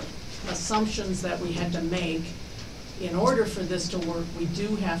those assumptions that we had to make, in order for this to work, we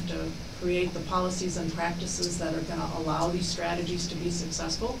do have to create the policies and practices that are gonna allow these strategies to be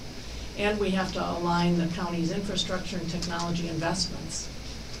successful. And we have to align the county's infrastructure and technology investments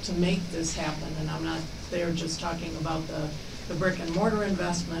to make this happen. And I'm not there just talking about the brick and mortar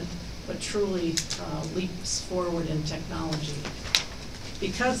investment, but truly leaps forward in technology.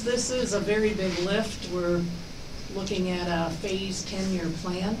 Because this is a very big lift, we're looking at a phased 10-year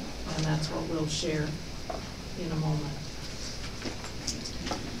plan, and that's what we'll share in a moment.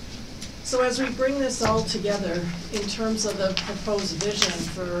 So as we bring this all together, in terms of the proposed vision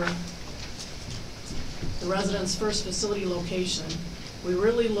for the residents' first facility location, we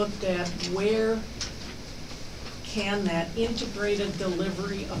really looked at where can that integrated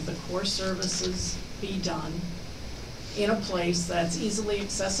delivery of the core services be done in a place that's easily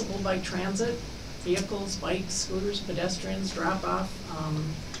accessible by transit, vehicles, bikes, scooters, pedestrians, drop-off.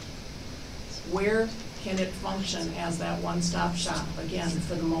 Where can it function as that one-stop shop, again,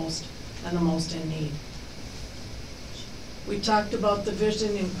 for the most and the most in need? We talked about the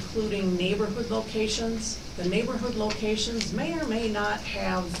vision including neighborhood locations. The neighborhood locations may or may not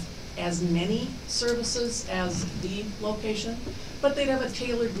have as many services as the location, but they'd have a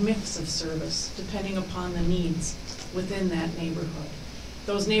tailored mix of service depending upon the needs within that neighborhood.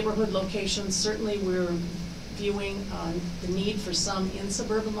 Those neighborhood locations, certainly we're viewing the need for some in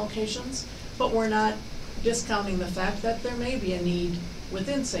suburban locations, but we're not discounting the fact that there may be a need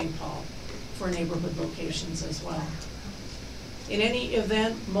within St. Paul for neighborhood locations as well. In any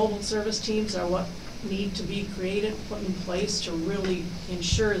event, mobile service teams are what need to be created, put in place to really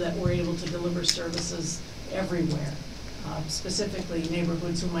ensure that we're able to deliver services everywhere, specifically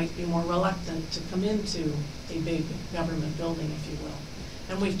neighborhoods who might be more reluctant to come into a big government building, if you will.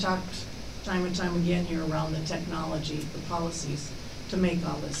 And we've talked time and time again here around the technology, the policies to make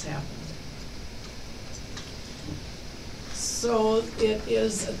all this happen. So it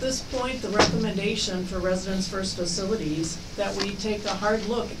is at this point the recommendation for Residents First Facilities that we take a hard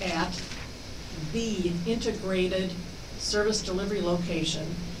look at the integrated service delivery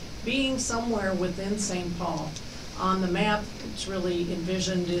location being somewhere within St. Paul. On the map, it's really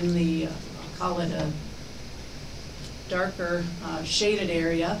envisioned in the, I'll call it a darker shaded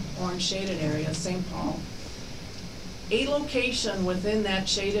area, orange shaded area, St. Paul. A location within that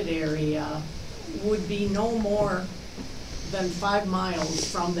shaded area would be no more than 5 miles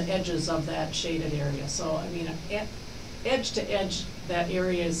from the edges of that shaded area. So, I mean, edge to edge, that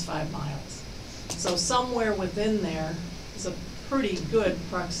area is 5 miles. So somewhere within there is a pretty good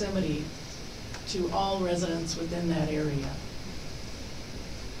proximity to all residents within that area.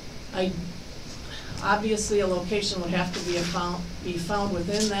 Obviously, a location would have to be found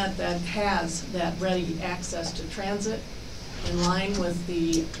within that has that ready access to transit in line with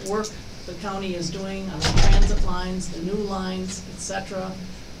the work the county is doing on the transit lines, the new lines, etc.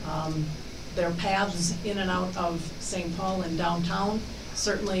 Their paths in and out of St. Paul and downtown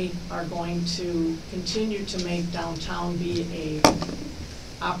certainly are going to continue to make downtown be a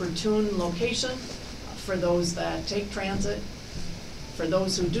opportune location for those that take transit. For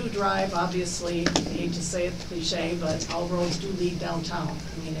those who do drive, obviously, I hate to say it cliche, but all roads do lead downtown.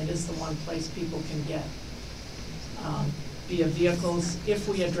 I mean, it is the one place people can get via vehicles if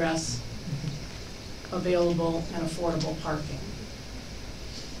we address available and affordable parking.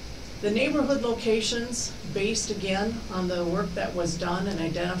 The neighborhood locations, based again on the work that was done and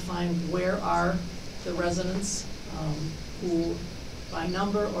identifying where are the residents who by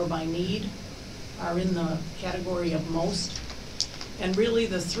number or by need are in the category of most. And really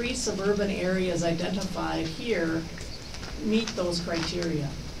the 3 suburban areas identified here meet those criteria.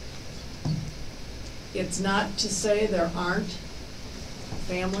 It's not to say there aren't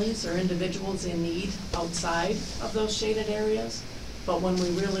families or individuals in need outside of those shaded areas, but when we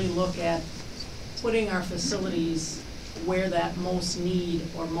really look at putting our facilities where that most need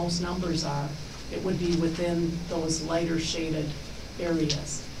or most numbers are, it would be within those lighter shaded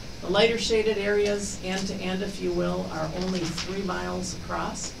areas. The lighter shaded areas, end to end, if you will, are only 3 miles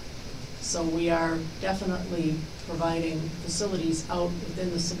across. So we are definitely providing facilities out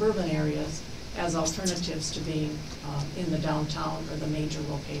within the suburban areas as alternatives to being in the downtown or the major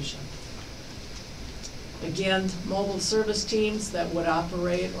location. Again, mobile service teams that would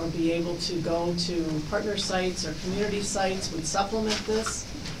operate or be able to go to partner sites or community sites would supplement this,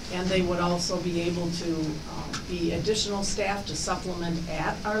 and they would also be able to be additional staff to supplement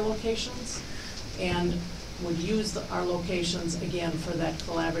at our locations, and would use our locations again for that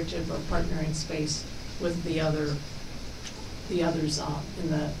collaborative or partnering space with the others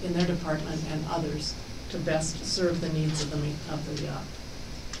in their department and others to best serve the needs of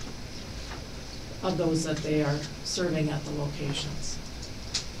those that they are serving at the locations.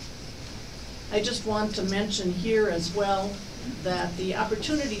 I just want to mention here as well that the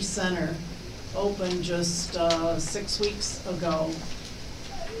Opportunity Center opened just 6 weeks ago,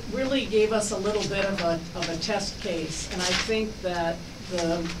 really gave us a little bit of a test case. And I think that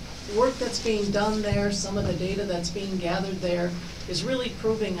the work that's being done there, some of the data that's being gathered there, is really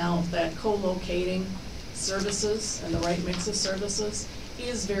proving out that co-locating services and the right mix of services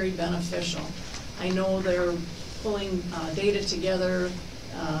is very beneficial. I know they're pulling data together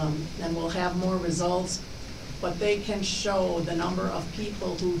and we'll have more results, but they can show the number of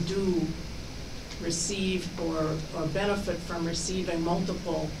people who do receive or benefit from receiving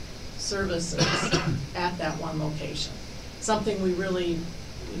multiple services at that one location. Something we really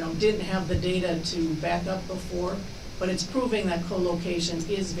didn't have the data to back up before, but it's proving that co-location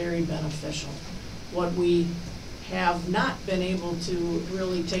is very beneficial. What we have not been able to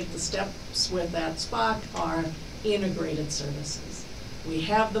really take the steps with at SPOC are integrated services. We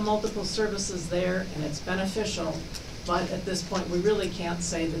have the multiple services there and it's beneficial, but at this point we really can't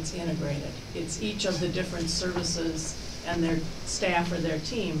say that's integrated. It's each of the different services and their staff or their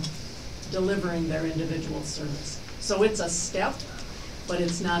team delivering their individual service. So it's a step, but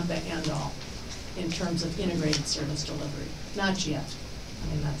it's not the end all in terms of integrated service delivery. Not yet.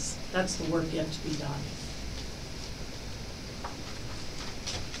 I mean, that's the work yet to be done.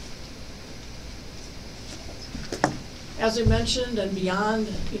 As we mentioned, and beyond,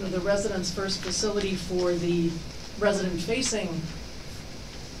 the residents' first facility for the resident-facing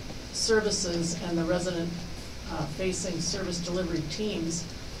services and the resident-facing service delivery teams,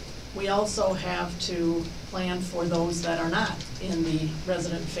 we also have to plan for those that are not in the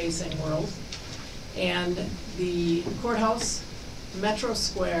resident-facing world. And the courthouse, Metro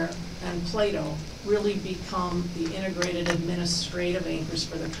Square, and Plato really become the integrated administrative anchors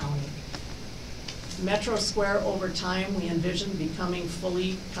for the county. Metro Square, over time, we envision becoming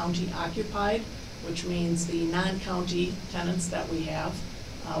fully county occupied, which means the non-county tenants that we have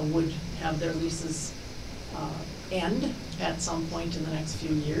would have their leases end at some point in the next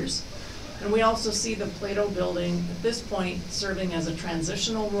few years. And we also see the Plato building at this point serving as a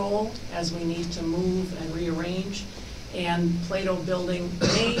transitional role as we need to move and rearrange. And Plato building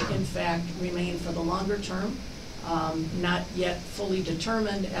may in fact remain for the longer term, not yet fully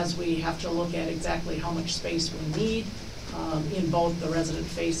determined, as we have to look at exactly how much space we need in both the resident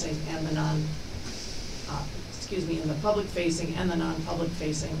facing and the in the public facing and the non-public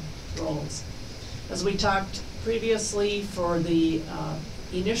facing roles. As we talked previously, for the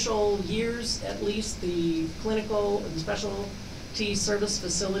initial years at least, the clinical and specialty service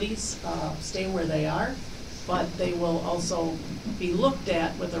facilities stay where they are, but they will also be looked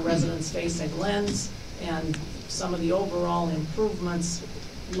at with a residents facing lens, and some of the overall improvements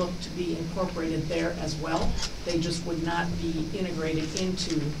look to be incorporated there as well. They just would not be integrated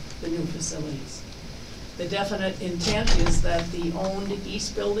into the new facilities. The definite intent is that the owned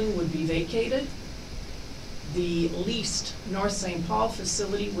east building would be vacated. The leased North St. Paul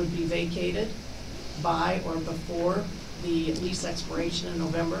facility would be vacated by or before the lease expiration in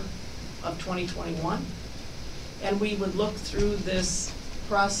November of 2021. And we would look through this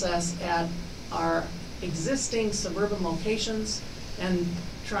process at our existing suburban locations and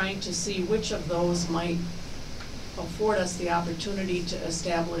trying to see which of those might afford us the opportunity to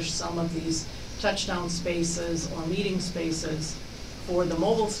establish some of these touchdown spaces or meeting spaces for the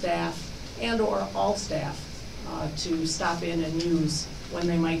mobile staff and or all staff to stop in and use when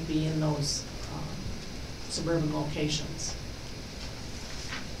they might be in those suburban locations.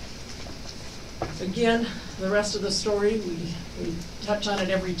 Again, the rest of the story, we touch on it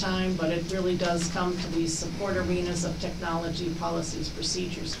every time, but it really does come to these support arenas of technology, policies,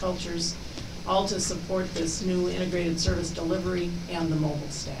 procedures, cultures, all to support this new integrated service delivery and the mobile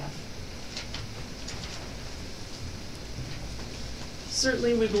staff.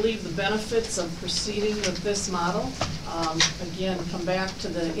 Certainly, we believe the benefits of proceeding with this model, again, come back to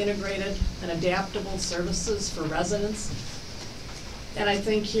the integrated and adaptable services for residents. And I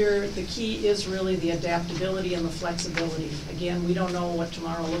think here the key is really the adaptability and the flexibility. Again, we don't know what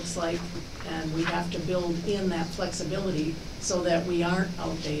tomorrow looks like, and we have to build in that flexibility so that we aren't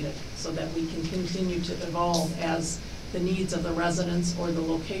outdated, so that we can continue to evolve as the needs of the residents or the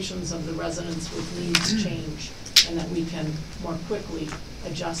locations of the residents with needs change, and that we can more quickly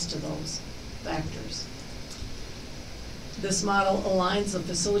adjust to those factors. This model aligns the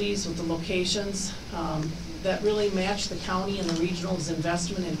facilities with the locations that really match the county and the regional's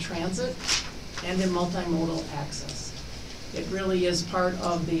investment in transit and in multimodal access. It really is part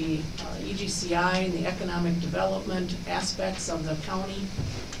of the EGCI and the economic development aspects of the county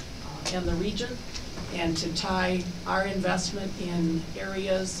and the region, and to tie our investment in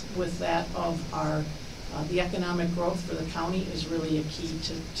areas with that of our the economic growth for the county is really a key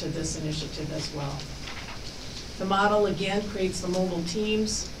to this initiative as well. The model, again, creates the mobile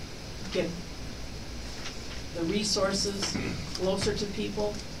teams, get the resources closer to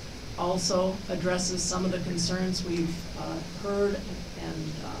people, also addresses some of the concerns we've heard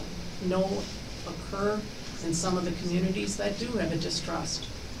and know occur in some of the communities that do have a distrust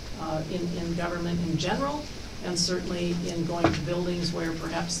in government in general, and certainly in going to buildings where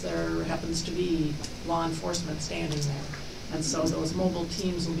perhaps there happens to be law enforcement standing there. And so those mobile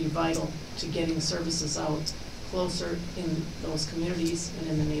teams will be vital to getting services out closer in those communities and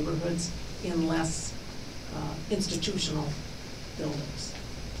in the neighborhoods in less institutional buildings.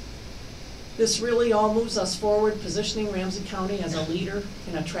 This really all moves us forward, positioning Ramsey County as a leader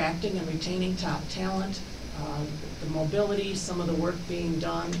in attracting and retaining top talent, the mobility, some of the work being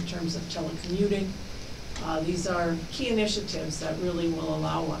done in terms of telecommuting. These are key initiatives that really will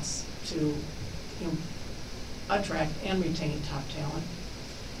allow us to attract and retain top talent.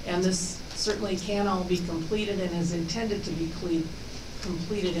 And this certainly can all be completed and is intended to be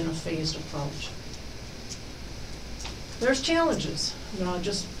completed in a phased approach. There's challenges,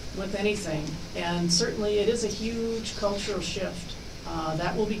 just with anything, and certainly it is a huge cultural shift.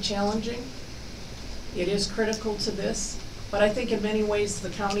 That will be challenging. It is critical to this, but I think in many ways the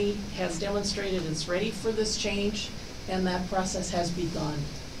county has demonstrated it's ready for this change, and that process has begun.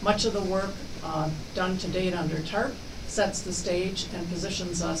 Much of the work done to date under TARP sets the stage and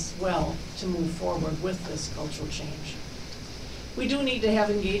positions us well to move forward with this cultural change. We do need to have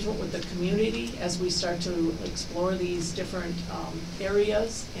engagement with the community as we start to explore these different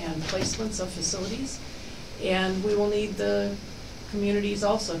areas and placements of facilities, and we will need the communities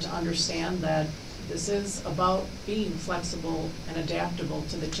also to understand that this is about being flexible and adaptable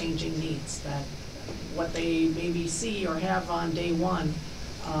to the changing needs, that what they maybe see or have on day one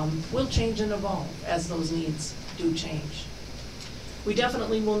will change and evolve as those needs do change. We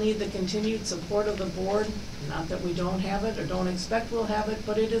definitely will need the continued support of the board, not that we don't have it or don't expect we'll have it,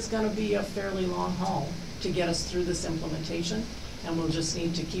 but it is going to be a fairly long haul to get us through this implementation, and we'll just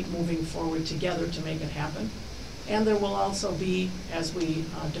need to keep moving forward together to make it happen. And there will also be, as we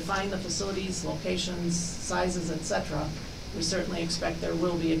define the facilities, locations, sizes, etc., we certainly expect there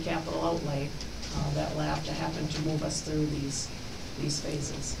will be a capital outlay that will have to happen to move us through these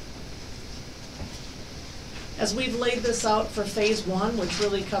phases. As we've laid this out for phase one, which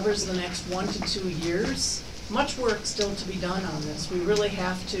really covers the next 1 to 2 years, much work still to be done on this. We really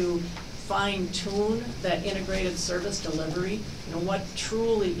have to fine-tune that integrated service delivery, what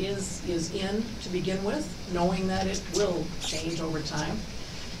truly is in to begin with, knowing that it will change over time.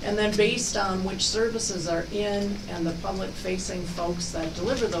 And then based on which services are in and the public-facing folks that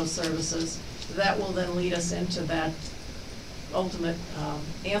deliver those services, that will then lead us into that ultimate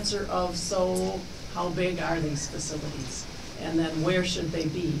answer of, so how big are these facilities? And then where should they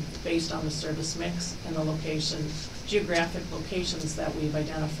be based on the service mix and the location, geographic locations that we've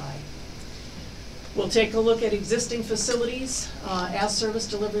identified. We'll take a look at existing facilities as service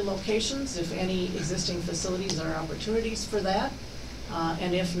delivery locations, if any existing facilities are opportunities for that.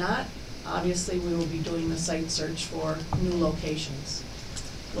 And if not, obviously we will be doing the site search for new locations.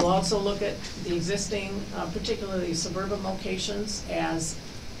 We'll also look at the existing, particularly suburban locations, as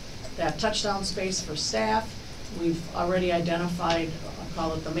that touchdown space for staff. We've already identified, I'll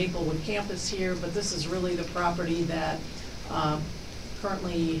call it the Maplewood campus here, but this is really the property that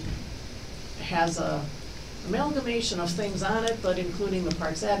currently has a amalgamation of things on it, but including the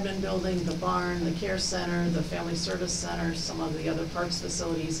Parks Admin Building, the barn, the care center, the Family Service Center, some of the other parks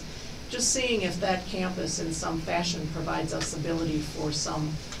facilities. Just seeing if that campus in some fashion provides us ability for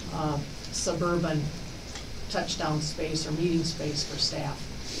some suburban touchdown space or meeting space for staff.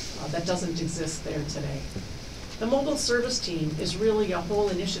 That doesn't exist there today. The mobile service team is really a whole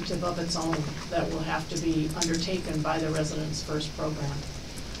initiative of its own that will have to be undertaken by the Residents First program.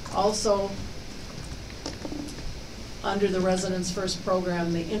 Also, under the Residents First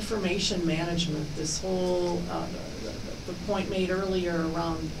program, the information management, this whole, the point made earlier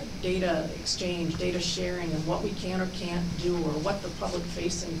around data exchange, data sharing, and what we can or can't do, or what the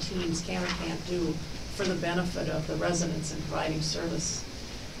public-facing teams can or can't do for the benefit of the residents in providing service.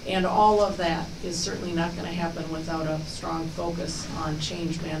 And all of that is certainly not going to happen without a strong focus on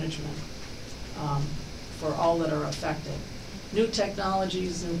change management for all that are affected. New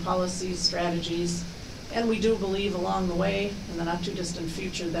technologies, new policies, strategies, and we do believe along the way, in the not too distant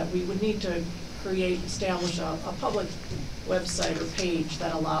future, that we would need to establish a public website or page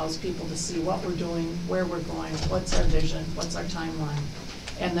that allows people to see what we're doing, where we're going, what's our vision, what's our timeline,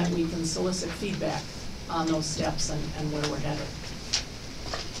 and that we can solicit feedback on those steps and where we're headed.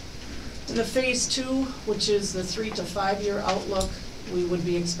 In the phase 2, which is the 3 to 5 year outlook, we would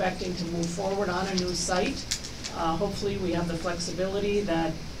be expecting to move forward on a new site. Hopefully we have the flexibility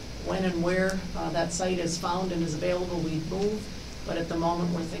that when and where that site is found and is available, we move. But at the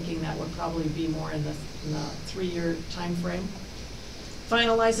moment, we're thinking that would probably be more in the 3-year time frame.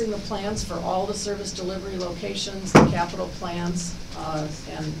 Finalizing the plans for all the service delivery locations, the capital plans,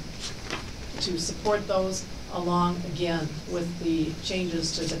 and to support those along, again, with the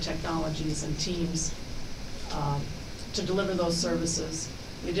changes to the technologies and teams to deliver those services.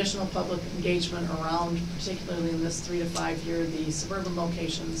 The additional public engagement around, particularly in this 3 to 5 year, the suburban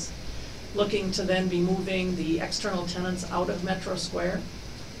locations, looking to then be moving the external tenants out of Metro Square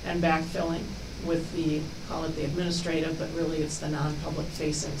and backfilling with the, call it the administrative, but really it's the non-public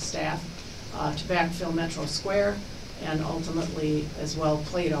facing staff, to backfill Metro Square and ultimately as well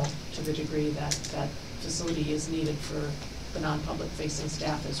Plato to the degree that that facility is needed for the non-public facing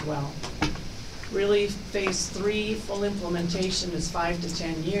staff as well. Really, phase 3, full implementation is 5 to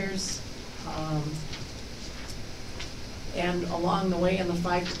 10 years. And along the way in the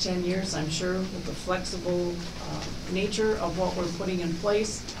 5 to 10 years, I'm sure with the flexible nature of what we're putting in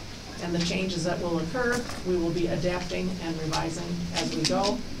place and the changes that will occur, we will be adapting and revising as we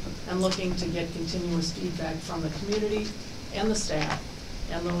go and looking to get continuous feedback from the community and the staff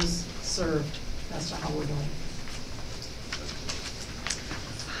and those served as to how we're doing.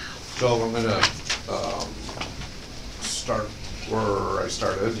 So I'm gonna start where I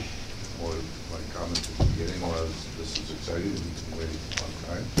started. My comment at the beginning was, this is exciting, we've been waiting a long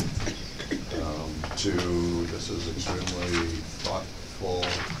time. To, this is extremely thoughtful,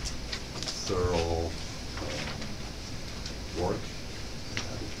 thorough work.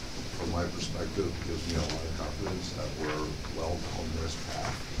 From my perspective, it gives me a lot of confidence that we're well down this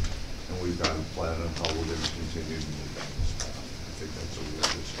path. And we've got a plan on how we're going to continue to move down this path. I think that's a really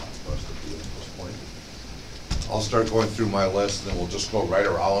good spot for us to be at this point. I'll start going through my list, and then we'll just go right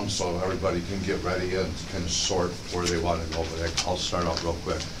around so everybody can get ready and kind of sort where they want to go. But I'll start out real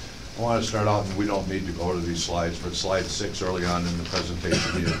quick. I want to start out, and we don't need to go to these slides, but slide 6 early on in the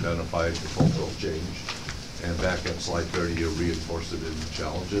presentation, you identified the cultural change. And back at slide 30, you reinforced it in the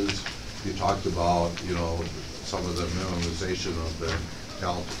challenges. You talked about, you know, some of the minimization of the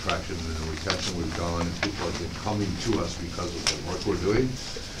talent attraction and retention we've done, and people have been coming to us because of the work we're doing.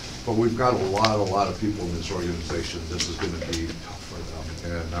 But we've got a lot of people in this organization. This is going to be tough for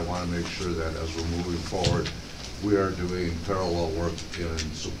them, and I want to make sure that as we're moving forward, we are doing parallel work in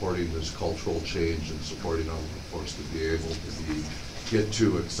supporting this cultural change and supporting our workforce to be able to get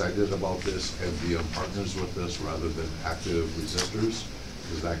too excited about this and be partners with this rather than active resistors,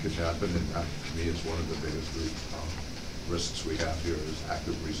 because that can happen, and that to me is one of the biggest risks we have here is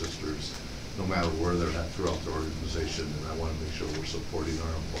active resistors, no matter where they're at throughout the organization. And I want to make sure we're supporting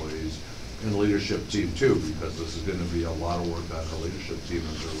our employees and leadership team too, because this is going to be a lot of work on our leadership team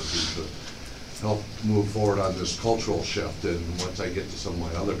as they're looking to help move forward on this cultural shift. And once I get to some of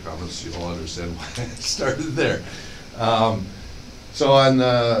my other comments, you'll understand why I started there. So on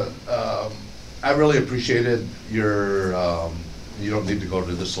the, I really appreciated your, you don't need to go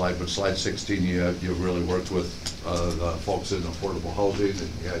to this slide, but slide 16, you really worked with the folks in affordable housing, and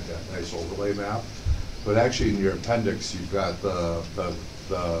you had that nice overlay map. But actually in your appendix, you've got the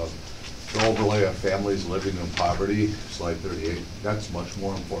overlay of families living in poverty, slide 38. That's much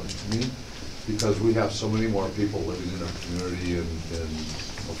more important to me, because we have so many more people living in our community in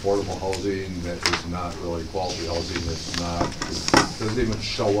affordable housing that is not really quality housing. It's not, it doesn't even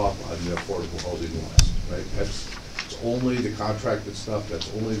show up on the affordable housing list, right? It's only the contracted stuff, that's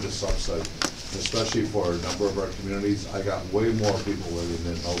only the subset, especially for a number of our communities. I got way more people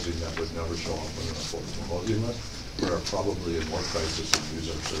living in housing that would never show up on an affordable housing list, but are probably in more crisis and use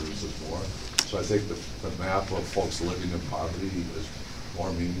our services more. So I think the map of folks living in poverty is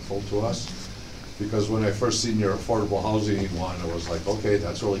more meaningful to us. Because when I first seen your affordable housing one, I was like, okay,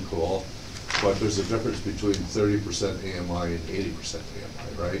 that's really cool. But there's a difference between 30% AMI and 80%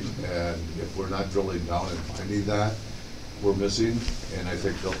 AMI, right? And if we're not drilling down and finding that, we're missing. And I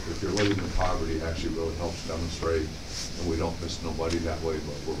think if you're living in poverty, it actually really helps demonstrate, and we don't miss nobody that way,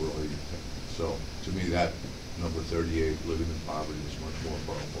 but we're really, so to me that number 38, living in poverty, is much more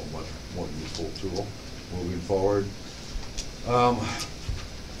powerful, much more useful tool moving forward.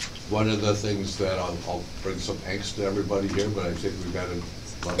 One of the things that I'll bring some angst to everybody here, but I think we've got to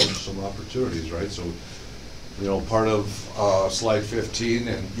leverage some opportunities, right? So, you know, part of slide 15,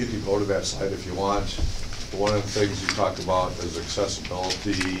 and you can go to that slide if you want, one of the things you talked about is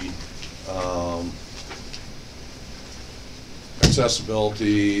accessibility,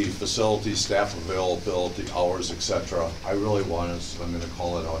 facility, staff availability, hours, etc. I really want us, I'm going to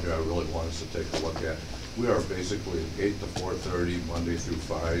call it out here, I really want us to take a look at. We are basically an 8 to 4:30, Monday through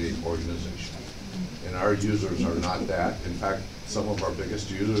Friday organization. And our users are not that. In fact, some of our biggest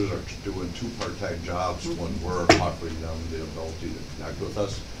users are doing 2 part-time jobs when we're offering them the ability to connect with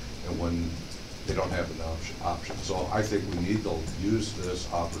us and when they don't have an option. So I think we need to use this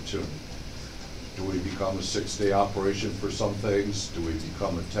opportunity. Do we become a 6-day operation for some things? Do we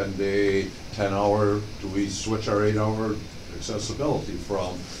become a 10-day, 10-hour? Do we switch our 8-hour accessibility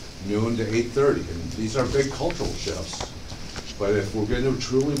from noon to 8:30? And these are big cultural shifts. But if we're going to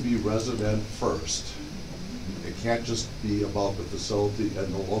truly be resident first, it can't just be about the facility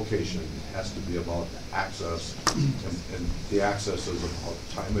and the location. It has to be about the access, and the access is about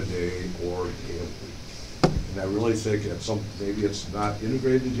time of day or day of week. And I really think maybe it's not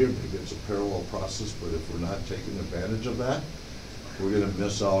integrated here, maybe it's a parallel process, but if we're not taking advantage of that, we're going to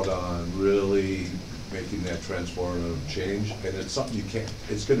miss out on really making that transformative change. And it's something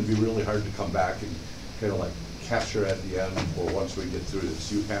it's going to be really hard to come back and kind of like capture at the end or once we get through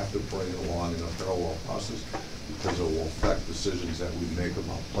this. You have to bring it along in a parallel process because it will affect decisions that we make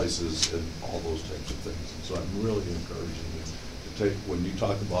about places and all those types of things. And so I'm really encouraging you to take, when you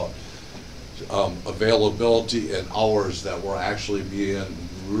talk about availability and hours, that we're actually being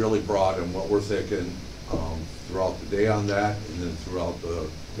really broad in what we're thinking throughout the day on that, and then throughout the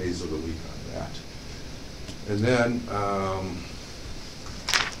days of the week on that. And then,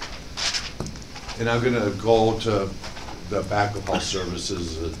 and I'm going to go to the back of house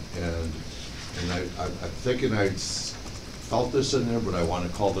services, and I'm thinking I felt this in there, but I want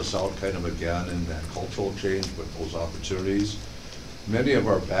to call this out kind of again in that cultural change, but those opportunities. Many of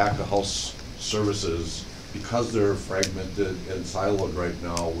our back of house services, because they're fragmented and siloed right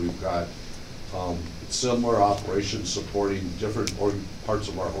now, we've got similar operations supporting different parts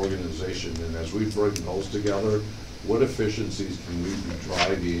of our organization. And as we bring those together, what efficiencies can we be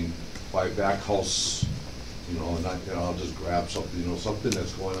driving by back house, and I'll just grab something, something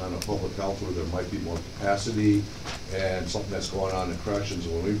that's going on in public health where there might be more capacity, and something that's going on in corrections.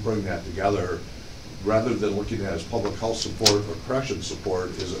 And when we bring that together, rather than looking at it as public health support or correction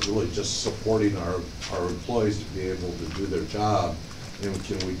support, is it really just supporting our employees to be able to do their job? And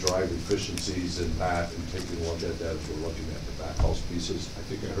can we drive efficiencies in that, and taking a look at that if we're looking at the back house pieces? I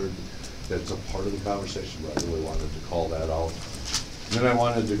think I heard that's a part of the conversation, but I really wanted to call that out. And then I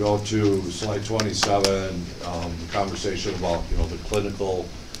wanted to go to slide 27, the conversation about the clinical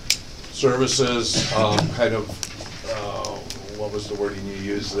services, what was the wording you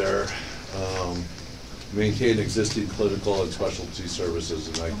used there? Maintain existing clinical and specialty services,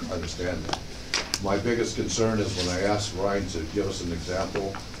 and I understand that. My biggest concern is when I asked Ryan to give us an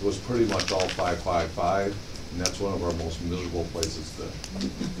example, it was pretty much all 555, and that's one of our most miserable places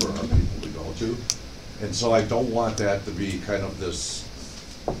for our people to go to. And so I don't want that to be kind of this,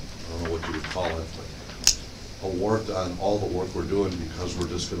 I don't know what you would call it, but a wart on all the work we're doing because we're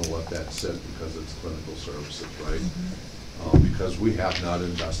just going to let that sit because it's clinical services, right? Because we have not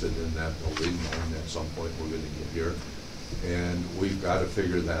invested in that building, knowing at some point we're going to get here. And we've got to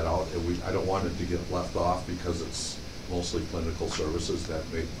figure that out. And I don't want it to get left off because it's mostly clinical services that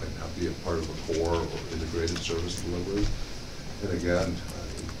might not be a part of a core or integrated service delivery. And again,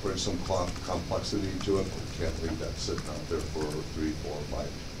 bring some complexity to it. We can't leave that sitting out there for 3, 4, 5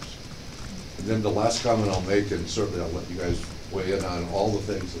 years. And then the last comment I'll make, and certainly I'll let you guys weigh in on all the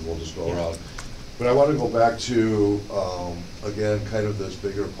things, and we'll just go around. But I want to go back to, again, kind of this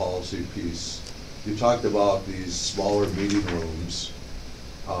bigger policy piece. You talked about these smaller meeting rooms,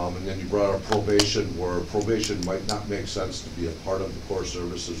 and then you brought up probation, where probation might not make sense to be a part of the core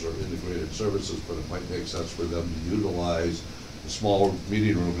services or integrated services, but it might make sense for them to utilize the smaller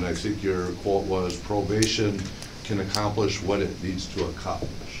meeting room. And I think your quote was, probation can accomplish what it needs to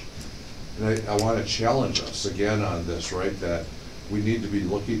accomplish. And I want to challenge us again on this, right, that we need to be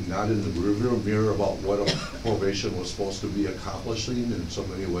looking not in the rearview mirror about what a probation was supposed to be accomplishing. In so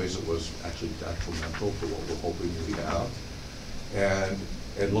many ways it was actually detrimental to what we're hoping we have. And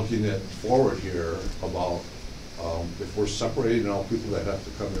looking at forward here about if we're separating out people that have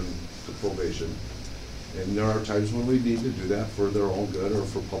to come in to probation, and there are times when we need to do that for their own good or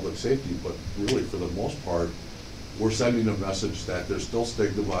for public safety, but really for the most part, we're sending a message that they're still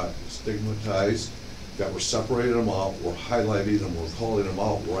stigmatized, that we're separating them out, we're highlighting them, we're calling them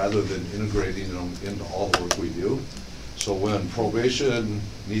out, rather than integrating them into all the work we do. So when probation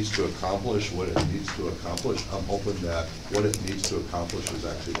needs to accomplish what it needs to accomplish, I'm hoping that what it needs to accomplish is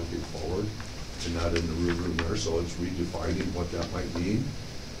actually looking forward and not in the rearview mirror, so it's redefining what that might mean.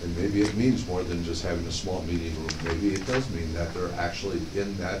 And maybe it means more than just having a small meeting room. Maybe it does mean that they're actually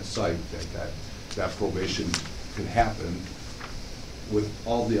in that site, that probation can happen with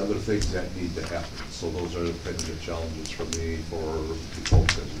all the other things that need to happen. So those are kind of the challenges for me, for the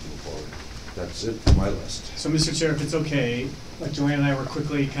folks as we move forward. That's it for my list. So, Mr. Chair, if it's okay, like Joanne and I were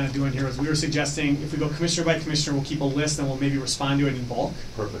quickly kind of doing here, is we were suggesting if we go commissioner by commissioner, we'll keep a list and we'll maybe respond to it in bulk.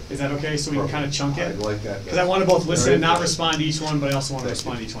 Perfect. Is that okay? So we can kind of chunk it? I like that. Because I want to both listen Very and not good. respond to each one, but I also want to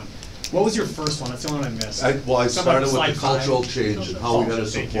respond to each one. What was your first one? That's the only one I missed. I started with the Slide cultural 5. change and how we gotta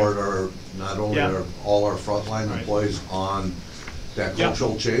Thank support you. our, not only Yeah. all our frontline Right. employees on that Yeah.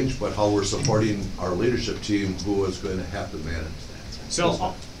 cultural change, but how we're supporting our leadership team who is gonna have to manage that.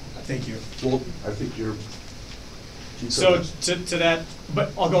 So, thank you. Well, I think you're. So to that,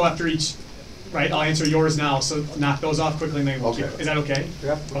 but I'll go after each, right? I'll answer yours now, so knock those off quickly and then we'll keep, Okay. is that okay?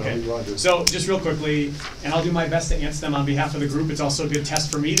 Yep. Okay, so just real quickly, and I'll do my best to answer them on behalf of the group. It's also a good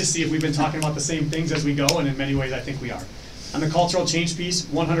test for me to see if we've been talking about the same things as we go, and in many ways I think we are. On the cultural change piece,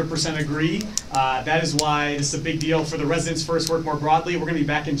 100% agree. That is why this is a big deal for the Residents First work more broadly. We're gonna be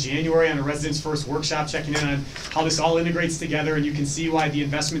back in January on a Residents First workshop, checking in on how this all integrates together, and you can see why the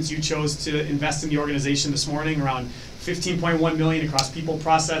investments you chose to invest in the organization this morning, around 15.1 million across people,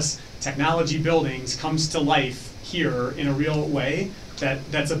 process, technology, buildings, comes to life here in a real way.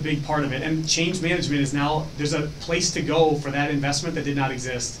 That's a big part of it. And change management is now, there's a place to go for that investment that did not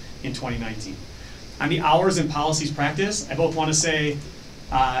exist in 2019. On the hours and policies practice, I both want to say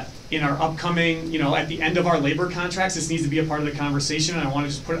in our upcoming, at the end of our labor contracts, this needs to be a part of the conversation, and I want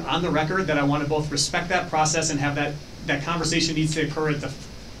to just put it on the record that I want to both respect that process and have that conversation needs to occur at the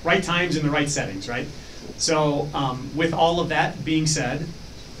right times in the right settings, right? So with all of that being said,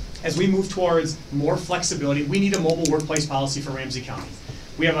 as we move towards more flexibility, we need a mobile workplace policy for Ramsey County.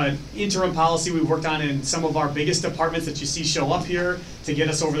 We have an interim policy we've worked on in some of our biggest departments that you see show up here to get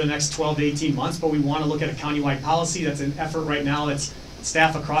us over the next 12 to 18 months, but we want to look at a countywide policy. That's an effort right now that's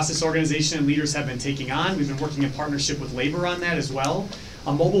staff across this organization and leaders have been taking on. We've been working in partnership with labor on that as well.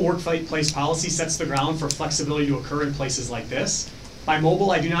 A mobile workplace policy sets the ground for flexibility to occur in places like this. By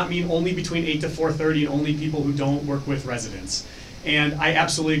mobile, I do not mean only between 8 to 4:30 and only people who don't work with residents. And I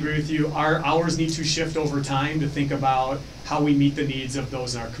absolutely agree with you. Our hours need to shift over time to think about how we meet the needs of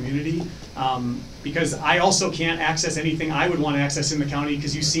those in our community. Because I also can't access anything I would want to access in the county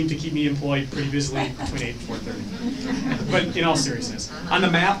because you seem to keep me employed pretty busily between 8 and 4:30. But in all seriousness, on the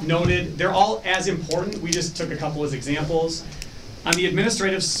map noted, they're all as important. We just took a couple as examples. On the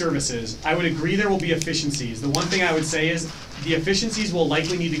administrative services, I would agree there will be efficiencies. The one thing I would say is the efficiencies will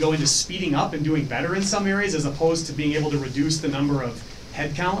likely need to go into speeding up and doing better in some areas as opposed to being able to reduce the number of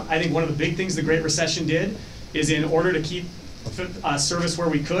headcount. I think one of the big things the Great Recession did is in order to keep service where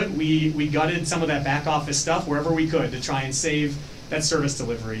we could, we gutted some of that back office stuff wherever we could to try and save that service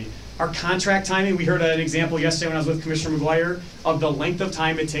delivery. Our contract timing, we heard an example yesterday when I was with Commissioner McGuire of the length of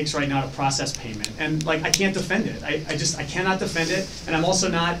time it takes right now to process payment. And I can't defend it. I cannot defend it. And I'm also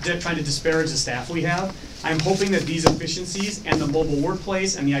not trying to disparage the staff we have. I'm hoping that these efficiencies and the mobile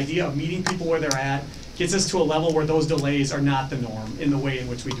workplace and the idea of meeting people where they're at gets us to a level where those delays are not the norm in the way in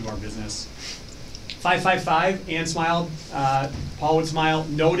which we do our business. 555, Ann smiled, Paul would smile,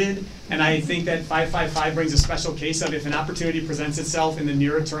 noted, and I think that 555 brings a special case of if an opportunity presents itself in the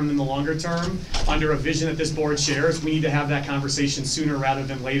nearer term than the longer term, under a vision that this board shares, we need to have that conversation sooner rather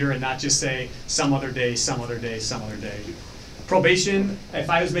than later and not just say some other day, some other day, some other day. Probation, if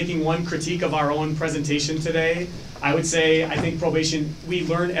I was making one critique of our own presentation today, I would say I think probation, we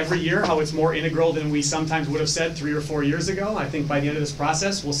learn every year how it's more integral than we sometimes would have said 3 or 4 years ago. I think by the end of this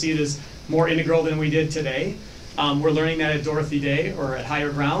process, we'll see it as more integral than we did today. We're learning that at Dorothy Day or at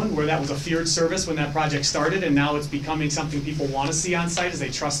Higher Ground, where that was a feared service when that project started, and now it's becoming something people want to see on site as they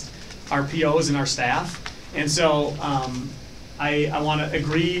trust our POs and our staff. And so I want to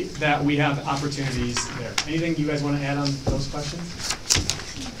agree that we have opportunities there. Anything you guys want to add on those questions?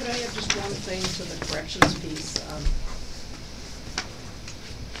 Could I add just one thing to the corrections piece?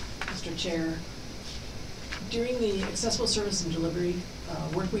 Mr. Chair, during the accessible service and delivery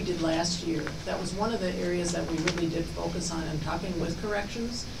work we did last year, that was one of the areas that we really did focus on in talking with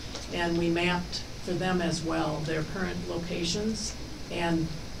corrections, and we mapped for them as well their current locations and,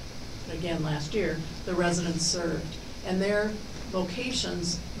 again, last year, the residents served. And their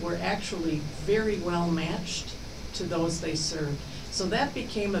locations were actually very well matched to those they served. So that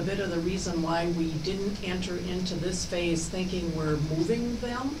became a bit of the reason why we didn't enter into this phase thinking we're moving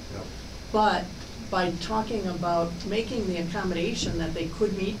them. Yep. But by talking about making the accommodation that they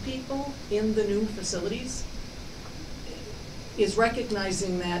could meet people in the new facilities, is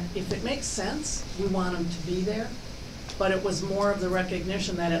recognizing that if it makes sense, we want them to be there. But it was more of the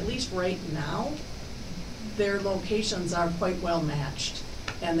recognition that at least right now, their locations are quite well matched.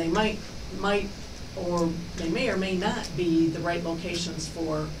 And they might, or they may or may not be the right locations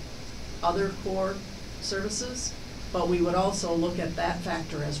for other core services, but we would also look at that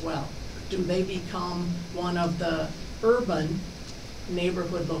factor as well. Do they become one of the urban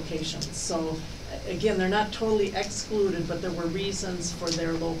neighborhood locations? So again, they're not totally excluded, but there were reasons for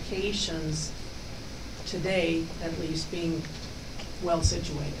their locations today, at least, being well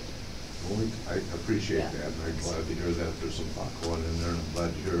situated. Well, I appreciate Yeah. that, and I'm glad to hear that there's some thought going in there, and I'm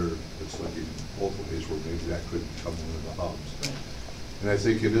glad to hear it's looking both ways where maybe that could become one of the hubs. Right. And I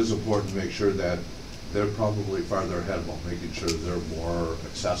think it is important to make sure that they're probably farther ahead about making sure they're more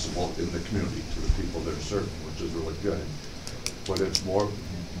accessible in the community to the people they're serving, which is really good. But it's more,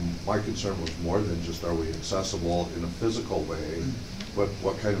 my concern was more than just are we accessible in a physical way, but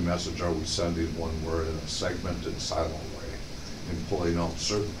what kind of message are we sending when we're in a segmented silo way and pulling out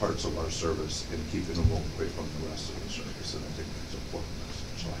certain parts of our service and keeping them away from the rest of the service, and I think that's an important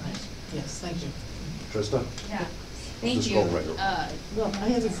message. So, Yes, thank you. Trista? Yeah, thank Just you. go right over. Well, I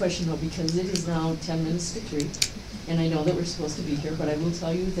have a question though, because it is now 10 minutes to 3, and I know that we're supposed to be here, but I will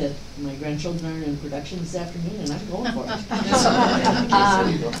tell you that my grandchildren are in production this afternoon, and I'm going for it.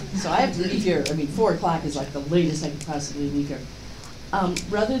 So I have to leave here, 4 o'clock is like the latest I could possibly leave here.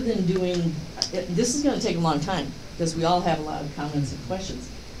 Rather than doing, this is gonna take a long time, because we all have a lot of comments and questions.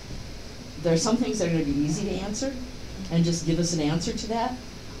 There are some things that are gonna be easy to answer, and just give us an answer to that.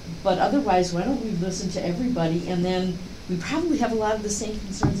 But otherwise, why don't we listen to everybody, and then we probably have a lot of the same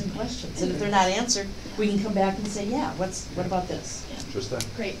concerns and questions. And if they're not answered, we can come back and say, yeah, what about this? Trista?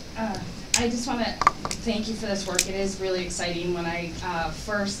 Great. I just want to thank you for this work. It is really exciting. When I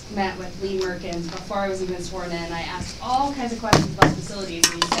first met with Lee Merkins, before I was even sworn in, I asked all kinds of questions about facilities,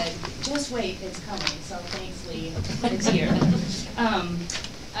 and he said, just wait, it's coming. So thanks, Lee. It's here.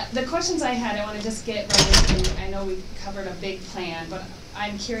 The questions I had, I want to just get right into. I know we covered a big plan, but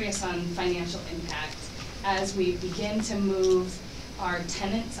I'm curious on financial impact as we begin to move our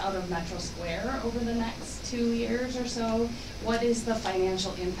tenants out of Metro Square over the next 2 years or so. What is the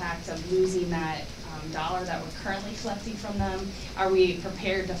financial impact of losing that dollar that we're currently collecting from them? Are we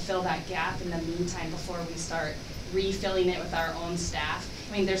prepared to fill that gap in the meantime before we start refilling it with our own staff?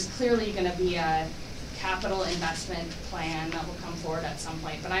 I mean, there's clearly going to be a capital investment plan that will come forward at some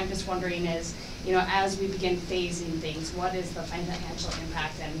point, but I'm just wondering as we begin phasing things, what is the financial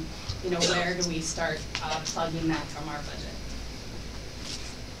impact, and where do we start plugging that from our budget?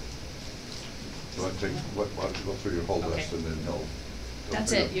 So why don't you go through your whole list, and then he'll.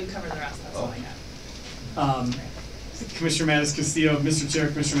 That's it, you covered the rest, that's all I got. Commissioner Mattis Castillo, Mr. Chair,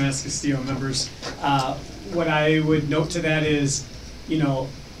 Commissioner Mattis Castillo, members. What I would note to that is,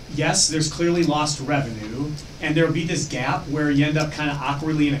 yes, there's clearly lost revenue, and there'll be this gap where you end up kind of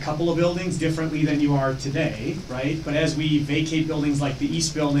awkwardly in a couple of buildings differently than you are today, right? But as we vacate buildings like the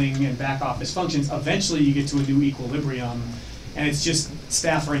East Building and back office functions, eventually you get to a new equilibrium, and it's just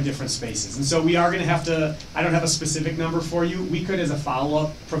staff are in different spaces. And so we are going to have to, I don't have a specific number for you. We could, as a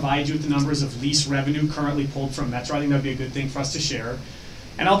follow-up, provide you with the numbers of lease revenue currently pulled from Metro. I think that would be a good thing for us to share.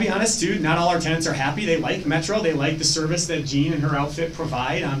 And I'll be honest too, not all our tenants are happy. They like Metro, they like the service that Jean and her outfit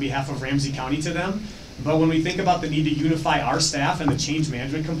provide on behalf of Ramsey County to them. But when we think about the need to unify our staff and the change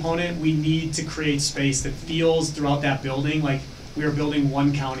management component, we need to create space that feels throughout that building like we are building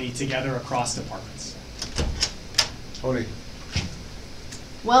one county together across departments. Tony.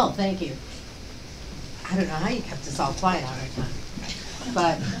 Well, thank you. I don't know how you kept us all quiet all the time,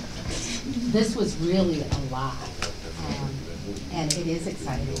 but this was really a lot. And it is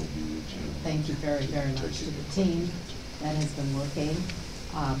exciting. Thank you very, very much to the team that has been working,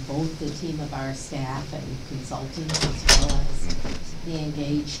 both the team of our staff and consultants, as well as the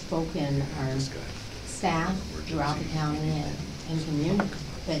engaged folk in our staff throughout the county and community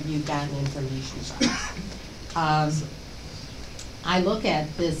that you've gotten information from. I look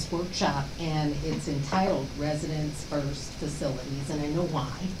at this workshop and it's entitled Residents First Facilities, and I know why.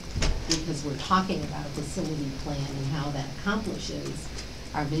 Because we're talking about a facility plan and how that accomplishes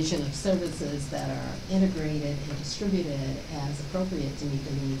our vision of services that are integrated and distributed as appropriate to meet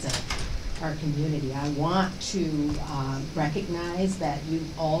the needs of our community. I want to recognize that you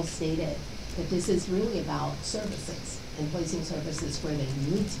all stated that this is really about services and placing services where they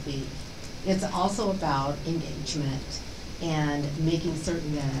need to be. It's also about engagement and making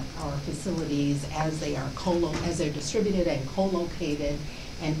certain that our facilities, as they are as they're distributed and co-located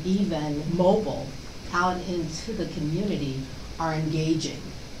and even mobile out into the community, are engaging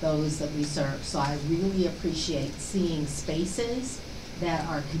those that we serve. So I really appreciate seeing spaces that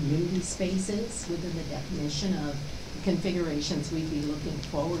are community spaces within the definition of the configurations we'd be looking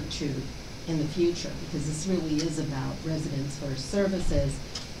forward to in the future, because this really is about residents first services.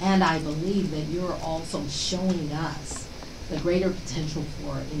 And I believe that you're also showing us the greater potential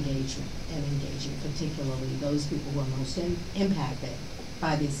for engagement and engaging particularly those people who are most impacted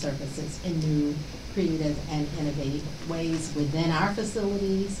by these services in new, creative, and innovative ways within our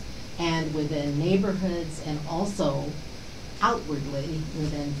facilities and within neighborhoods, and also outwardly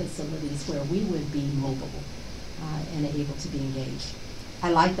within facilities where we would be mobile and able to be engaged. I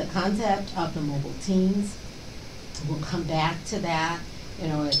like the concept of the mobile teams. We'll come back to that. You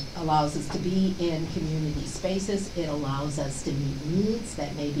know, it allows us to be in community spaces. It allows us to meet needs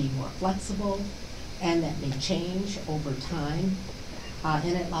that may be more flexible and that may change over time.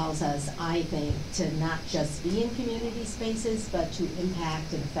 And it allows us, I think, to not just be in community spaces, but to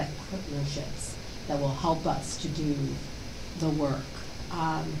impact and affect partnerships that will help us to do the work.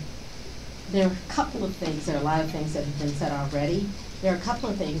 There are a couple of things, there are a lot of things that have been said already. There are a couple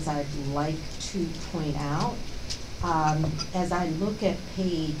of things I'd like to point out. As I look at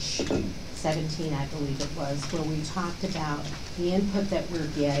page 17, I believe it was, where we talked about the input that we're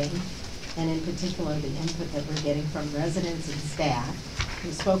getting, and in particular the input that we're getting from residents and staff.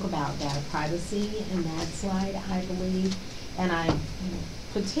 We spoke about data privacy in that slide, I believe, and I'm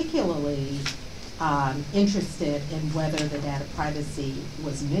particularly interested in whether the data privacy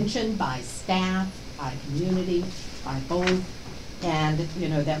was mentioned by staff, by community, by both, and you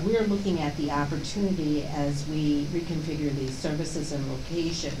know that we're looking at the opportunity as we reconfigure these services and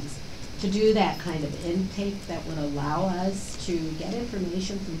locations to do that kind of intake that would allow us to get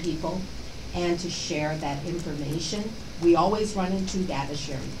information from people and to share that information. We always run into data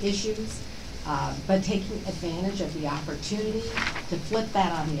sharing issues, but taking advantage of the opportunity to flip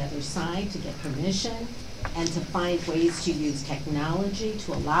that on the other side, to get permission, and to find ways to use technology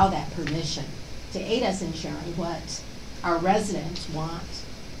to allow that permission to aid us in sharing what our residents want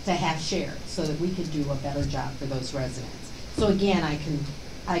to have shared so that we can do a better job for those residents. So again,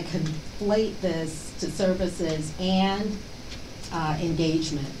 I conflate this to services and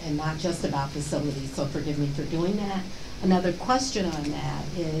engagement and not just about facilities, so forgive me for doing that. Another question on that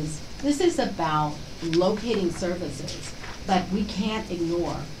is, this is about locating services, but we can't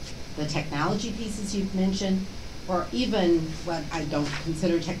ignore the technology pieces you've mentioned, or even what I don't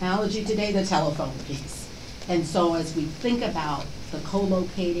consider technology today, the telephone piece. And so as we think about the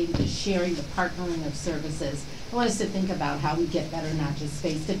co-locating, the sharing, the partnering of services, I want us to think about how we get better, not just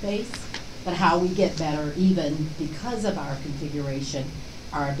face-to-face, but how we get better even because of our configuration,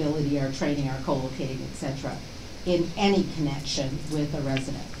 our ability, our training, our co-locating, et cetera, in any connection with a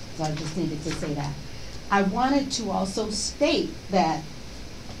resident. So I just needed to say that. I wanted to also state that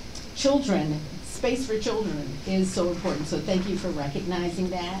children, space for children is so important. So thank you for recognizing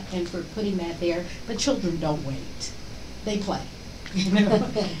that and for putting that there. But children don't wait. They play.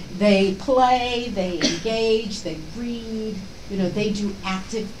 They play, they engage, they read, they do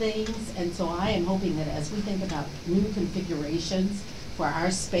active things. And so I am hoping that as we think about new configurations for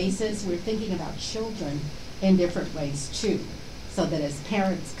our spaces, we're thinking about children in different ways too. So that as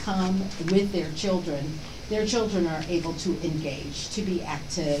parents come with their children are able to engage, to be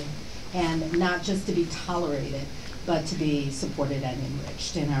active, and not just to be tolerated, but to be supported and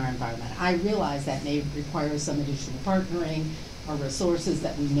enriched in our environment. I realize that may require some additional partnering or resources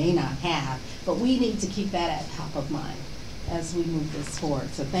that we may not have, but we need to keep that at top of mind as we move this forward.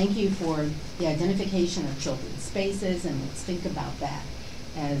 So thank you for the identification of children's spaces, and let's think about that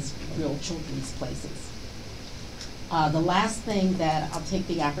as real children's places. The last thing that I'll take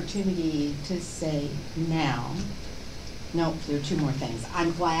the opportunity to say now, no, there are two more things.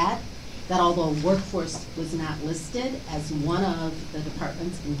 I'm glad that although workforce was not listed as one of the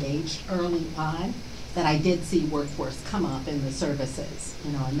departments engaged early on, that I did see workforce come up in the services,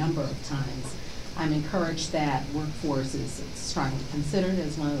 a number of times. I'm encouraged that workforce is strongly considered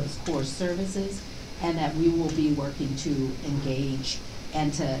as one of those core services, and that we will be working to engage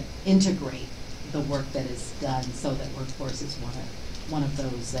and to integrate the work that is done so that workforce is one of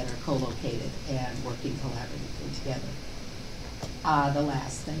those that are co-located and working collaboratively together. The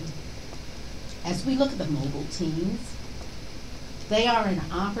last thing, as we look at the mobile teams, they are an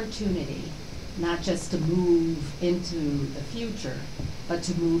opportunity not just to move into the future, but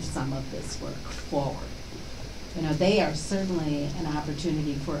to move some of this work forward. They are certainly an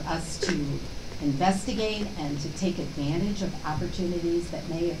opportunity for us to investigate and to take advantage of opportunities that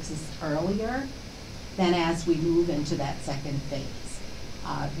may exist earlier than as we move into that second phase.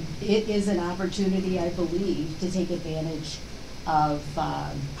 It is an opportunity, I believe, to take advantage of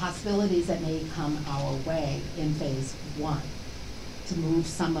possibilities that may come our way in phase one to move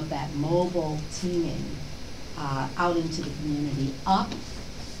some of that mobile teaming out into the community up,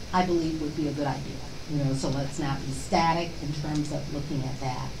 I believe would be a good idea. You know, so let's not be static in terms of looking at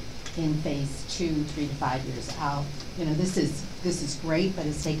that in phase 2, 3 to 5 years out. You know, this is great, but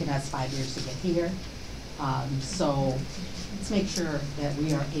it's taken us 5 years to get here. So let's make sure that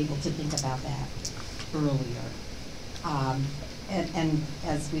we are able to think about that earlier. And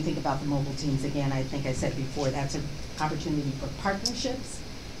as we think about the mobile teams, again, I think I said before, that's an opportunity for partnerships,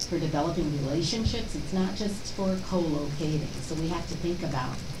 for developing relationships. It's not just for co-locating. So we have to think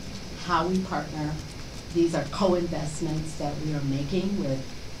about how we partner. These are co-investments that we are making with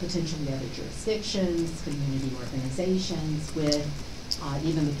potentially other jurisdictions, community organizations, with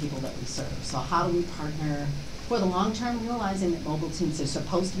even the people that we serve. So how do we partner for the long term, realizing that mobile teams are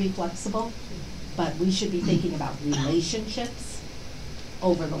supposed to be flexible, but we should be thinking about relationships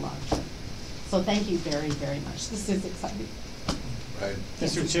over the long term. So thank you very, very much. This is exciting. Right.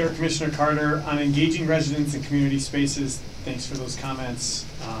 Mr. Chair, Commissioner Carter, on engaging residents in community spaces, thanks for those comments.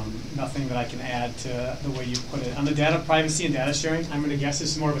 Nothing that I can add to the way you put it. On the data privacy and data sharing, I'm going to guess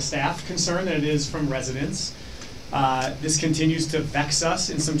this is more of a staff concern than it is from residents. This continues to vex us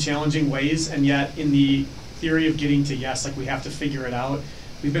in some challenging ways, and yet in the theory of getting to yes, like we have to figure it out,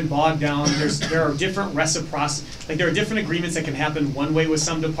 we've been bogged down. There are different reciprocity, like there are different agreements that can happen one way with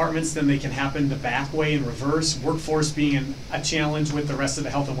some departments than they can happen the back way in reverse. Workforce being a challenge with the rest of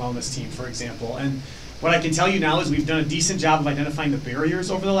the health and wellness team, for example. And what I can tell you now is we've done a decent job of identifying the barriers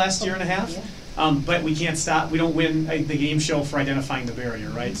over the last year and a half. But we can't stop, we don't win the game show for identifying the barrier,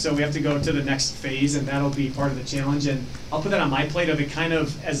 right? So we have to go to the next phase, and that'll be part of the challenge. And I'll put that on my plate of it kind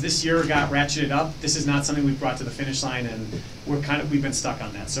of, as this year got ratcheted up, this is not something we've brought to the finish line, and we've been stuck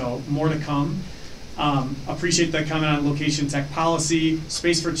on that. So more to come. Appreciate that comment on location tech policy.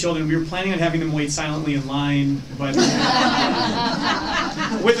 Space for children, we were planning on having them wait silently in line, but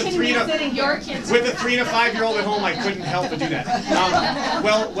with a 3 to 5 year old at home, I couldn't help but do that.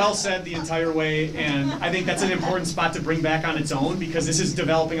 Well said the entire way, and I think that's an important spot to bring back on its own, because this is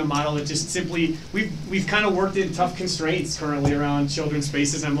developing a model that just simply, we've kind of worked in tough constraints currently around children's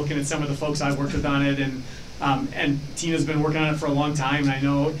spaces. I'm looking at some of the folks I've worked with on it, and Tina's been working on it for a long time, and I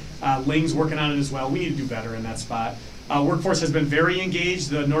know Ling's working on it as well. We need to do better in that spot. Workforce has been very engaged.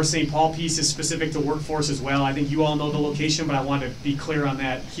 The North St. Paul piece is specific to workforce as well. I think you all know the location, but I want to be clear on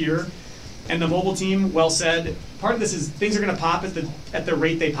that here. And the mobile team, well said. Part of this is things are going to pop at the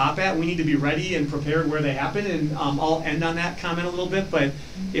rate they pop at. We need to be ready and prepared where they happen, and I'll end on that comment a little bit. But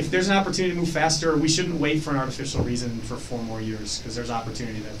if there's an opportunity to move faster, we shouldn't wait for an artificial reason for 4 more years, because there's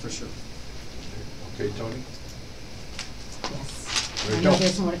opportunity there for sure. Okay, Tony? Yes. There I you know go.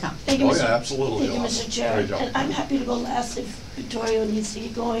 there's more to come. Thank you, Oh, Mr. yeah, absolutely. Thank you, Awesome. Mr. Chair. There you go. And I'm happy to go last if Victoria needs to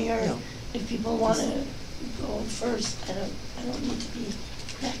get going, or if people want to go first. I don't need to be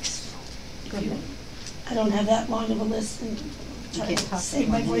next. I don't have that long of a list, and I'm trying to save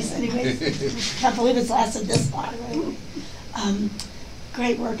my voice anyways. Can't believe it's lasted this long, right?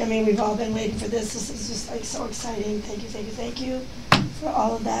 Great work. I mean, we've all been waiting for this. This is just like so exciting. Thank you, thank you, thank you for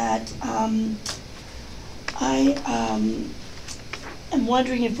all of that. I'm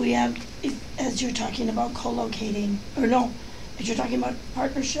wondering if we have, as you're talking about co-locating, or no, as you're talking about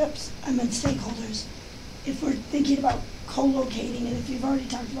partnerships, I meant stakeholders. If we're thinking about co-locating, and if you've already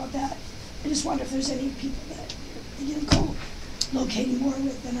talked about that, I just wonder if there's any people that you're thinking of co-locating more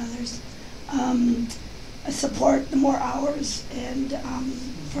with than others. I support the more hours, and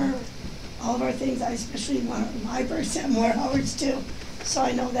for all of our things, I especially want our libraries to have more hours too. So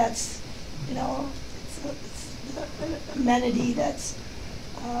I know that's, you know, it's an amenity that's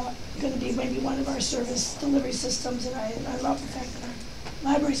going to be maybe one of our service delivery systems, and I love the fact that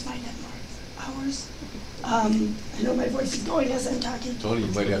our libraries might have more hours. I know my voice is going as I'm talking. Tony,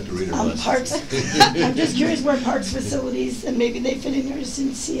 you might have to read our list. Parks. I'm just curious where parks facilities, and maybe they fit in there, just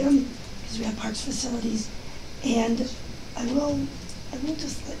didn't see them, because we have parks facilities. And I will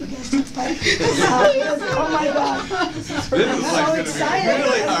just let you guys talk about it. Oh my God. This is so excited.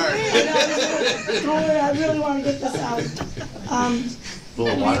 Really hard. I really want to get this out.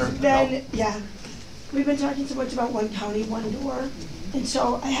 Little water. We've been talking so much about one county, one door. And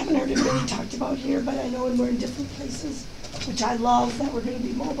so I haven't heard it really talked about here, but I know when we're in different places, which I love, that we're going to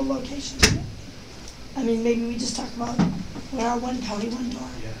be mobile locations. I mean, maybe we just talk about we're our one county, one door.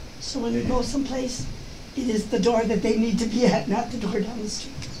 Yeah. So when we go someplace, it is the door that they need to be at, not the door down the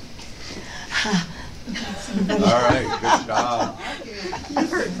street. All right, good job.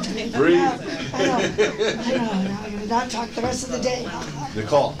 Breathe. I know. Now I'm going to not talk the rest of the day.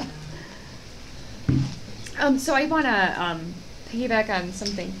 Nicole. So I want to piggyback on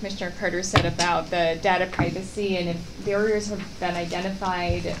something Commissioner Carter said about the data privacy, and if barriers have been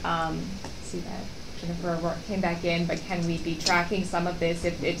identified, see that Jennifer O'Rourke came back in, but can we be tracking some of this?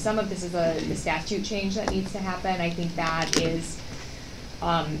 If some of this is a statute change that needs to happen, I think that is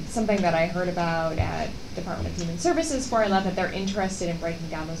something that I heard about at Department of Human Services before I left, that they're interested in breaking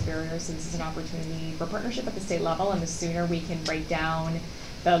down those barriers. So this is an opportunity for partnership at the state level, and the sooner we can break down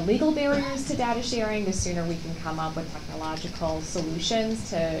the legal barriers to data sharing, the sooner we can come up with technological solutions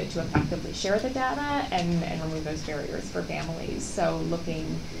to effectively share the data and remove those barriers for families. So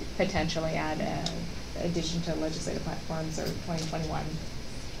looking potentially at addition to legislative platforms or 2021.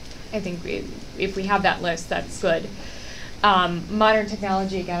 I think if we have that list, that's good. Modern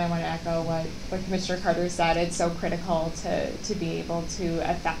technology, again, I want to echo what Commissioner Carter said. It's so critical to be able to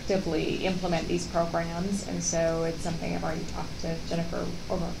effectively implement these programs, and so it's something I've already talked to Jennifer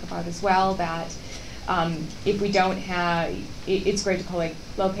O'Rourke about as well, that if we don't have, it's great to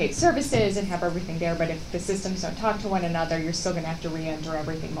locate services and have everything there, but if the systems don't talk to one another, you're still going to have to re-enter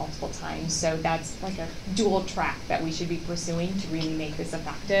everything multiple times. So that's like a dual track that we should be pursuing to really make this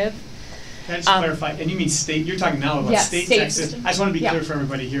effective. Can I just clarify? And you mean state? You're talking now about state tech systems. I just want to be clear for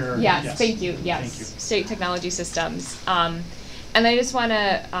everybody here. Yes, thank you. Yes, thank you. State technology systems. And I just want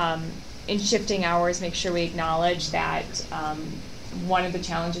to, in shifting hours, make sure we acknowledge that one of the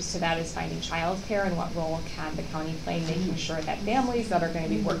challenges to that is finding childcare, and what role can the county play in making sure that families that are going to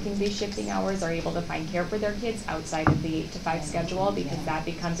be working these shifting hours are able to find care for their kids outside of the 8 to 5 schedule, because that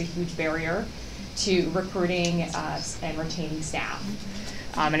becomes a huge barrier to recruiting and retaining staff.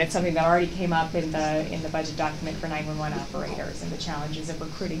 And it's something that already came up in the budget document for 911 operators and the challenges of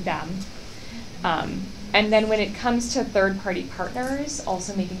recruiting them. And then when it comes to third-party partners,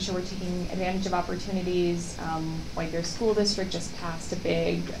 also making sure we're taking advantage of opportunities. Like their school district just passed a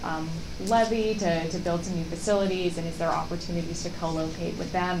big levy to build some new facilities, and is there opportunities to co-locate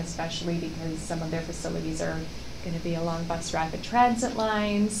with them, especially because some of their facilities are going to be along bus rapid transit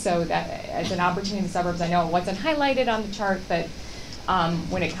lines. So that as an opportunity in the suburbs, I know it wasn't highlighted on the chart, but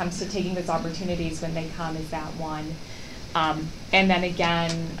when it comes to taking those opportunities when they come, is that one. And then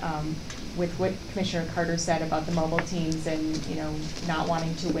again, with what Commissioner Carter said about the mobile teams and not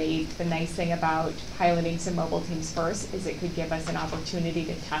wanting to wait, the nice thing about piloting some mobile teams first is it could give us an opportunity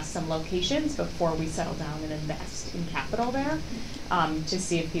to test some locations before we settle down and invest in capital there, to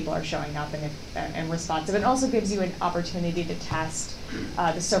see if people are showing up and responsive. It also gives you an opportunity to test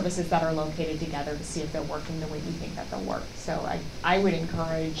the services that are located together to see if they're working the way we think that they'll work. So I would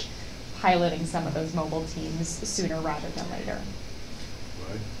encourage piloting some of those mobile teams sooner rather than later.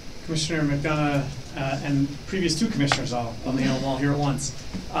 Right. Commissioner McDonough and previous 2 commissioners, I'll nail them all here at once.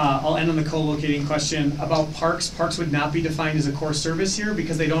 I'll end on the co-locating question about parks. Parks would not be defined as a core service here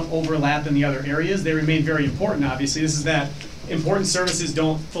because they don't overlap in the other areas. They remain very important, obviously. This is that important services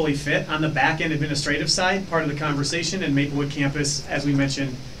don't fully fit on the back end administrative side, part of the conversation, and Maplewood campus, as we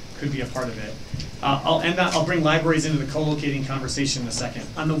mentioned, could be a part of it. I'll bring libraries into the co-locating conversation in a second.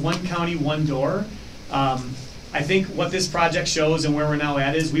 On the one county, one door, I think what this project shows and where we're now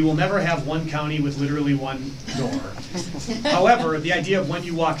at is we will never have one county with literally one door. However, the idea of when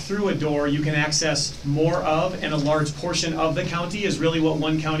you walk through a door, you can access more of and a large portion of the county is really what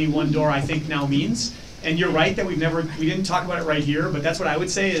one county, one door I think now means. And you're right that we didn't talk about it right here, but that's what I would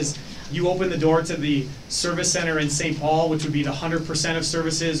say is you open the door to the service center in St. Paul, which would be the 100% of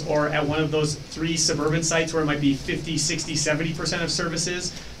services, or at one of those 3 suburban sites where it might be 50, 60, 70% of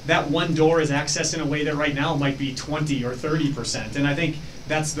services. That one door is accessed in a way that right now might be 20 or 30%. And I think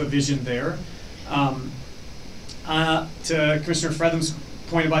that's the vision there. To Commissioner Fretham's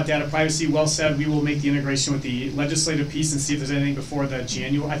point about data privacy, well said. We will make the integration with the legislative piece and see if there's anything before the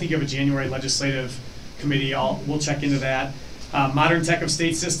January. I think you have a January legislative committee. We'll check into that. Modern tech of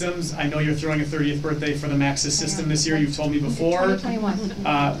state systems. I know you're throwing a 30th birthday for the Maxis system this year. You've told me before.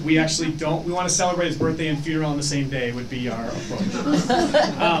 2021. We actually don't. We want to celebrate his birthday and funeral on the same day would be our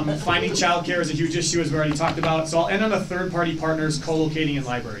approach. Finding childcare is a huge issue, as we already talked about. So I'll end on the third-party partners co-locating in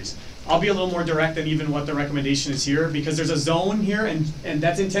libraries. I'll be a little more direct than even what the recommendation is here, because there's a zone here, and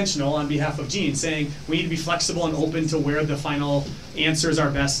that's intentional on behalf of Gene, saying we need to be flexible and open to where the final answers are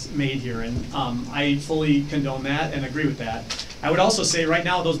best made here, and I fully condone that and agree with that. I would also say right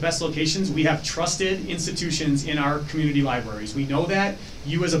now, those best locations, we have trusted institutions in our community libraries. We know that.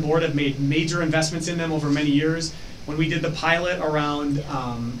 You as a board have made major investments in them over many years. When we did the pilot around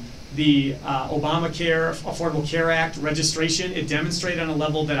the Obamacare Affordable Care Act registration, it demonstrated on a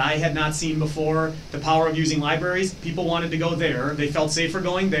level that I had not seen before the power of using libraries. People wanted to go there. They felt safer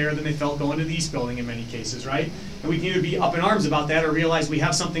going there than they felt going to the East Building in many cases, right? And we need to be up in arms about that or realize we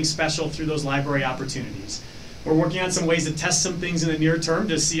have something special through those library opportunities. We're working on some ways to test some things in the near term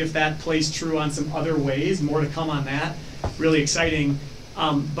to see if that plays true on some other ways. More to come on that. Really exciting.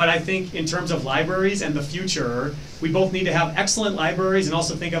 But I think in terms of libraries and the future, we both need to have excellent libraries and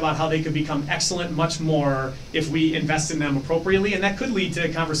also think about how they could become excellent much more if we invest in them appropriately. And that could lead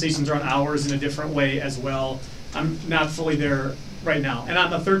to conversations around hours in a different way as well. I'm not fully there right now. And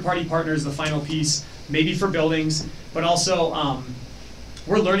on the third-party partners, the final piece, maybe for buildings, but also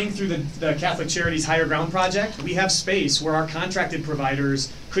we're learning through the Catholic Charities Higher Ground Project. We have space where our contracted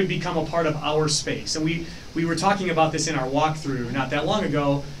providers could become a part of our space. And we were talking about this in our walkthrough not that long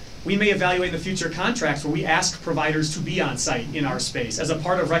ago. We may evaluate in the future contracts where we ask providers to be on site in our space as a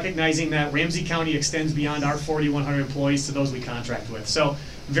part of recognizing that Ramsey County extends beyond our 4,100 employees to those we contract with. So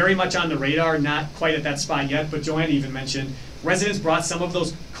very much on the radar, not quite at that spot yet, but Joanne even mentioned residents brought some of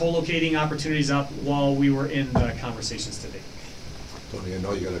those co-locating opportunities up while we were in the conversations today. Tony, I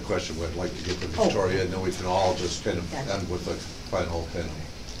know you got a question, but I'd like to get to Victoria, and then we can all just kind of end with a final kind of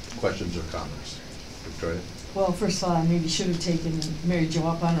questions or comments. Victoria? Well, first of all, I maybe should have taken Mary Jo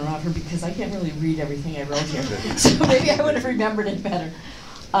up on her offer because I can't really read everything I wrote here. So maybe I would have remembered it better.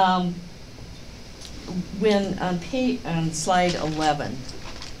 When on slide 11,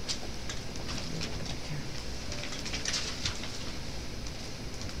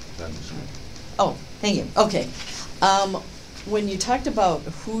 oh, thank you. Okay. When you talked about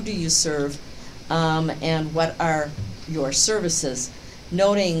who do you serve and what are your services,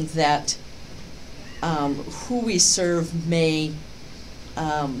 noting that who we serve may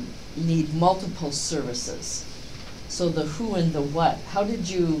need multiple services. So the who and the what. How did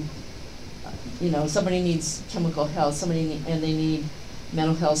you, somebody needs chemical health, and they need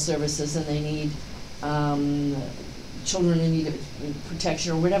mental health services, and they need children in need of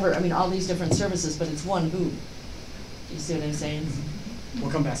protection or whatever. I mean, all these different services, but it's one who. You see what I'm saying?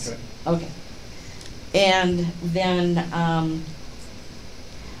 We'll come back to it. Okay. And then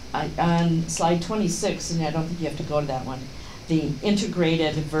on slide 26, and I don't think you have to go to that one, the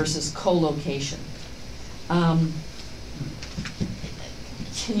integrated versus co-location. Can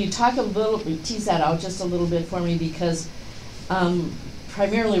you talk a little, tease that out just a little bit for me, because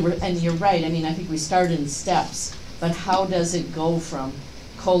primarily, and you're right, I mean, I think we start in steps, but how does it go from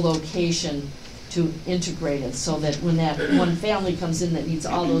co-location to integrated, so that when that one family comes in that needs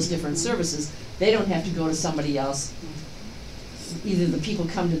all those different services, they don't have to go to somebody else. Either the people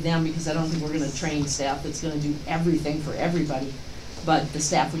come to them, because I don't think we're going to train staff that's going to do everything for everybody, but the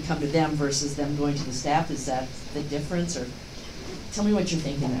staff would come to them versus them going to the staff. Is that the difference? Or tell me what you're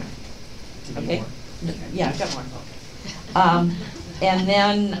thinking there. Okay? Yeah, I've got more. And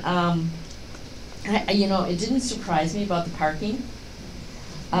then, it didn't surprise me about the parking.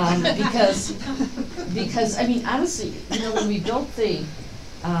 Because I mean, honestly, when we built the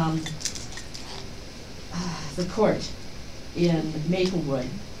court in Maplewood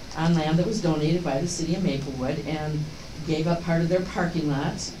on land that was donated by the city of Maplewood and gave up part of their parking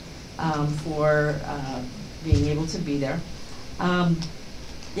lot for being able to be there,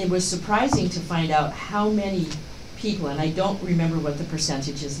 it was surprising to find out how many people, and I don't remember what the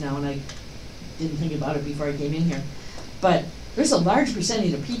percentage is now, and I didn't think about it before I came in here, but there's a large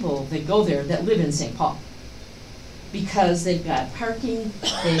percentage of people that go there that live in St. Paul because they've got parking,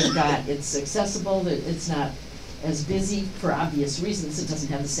 it's accessible, it's not as busy for obvious reasons. It doesn't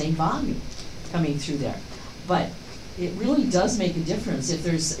have the same volume coming through there. But it really does make a difference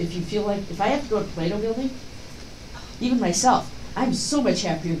if you feel like, if I have to go to Plato Building, even myself, I'm so much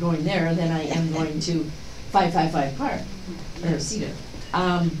happier going there than I am going to 555 Park or Cedar.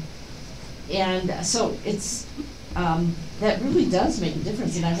 And so it's, that really does make a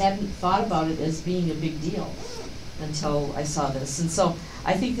difference, and I hadn't thought about it as being a big deal until I saw this. And so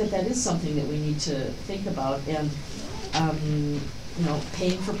I think that is something that we need to think about, and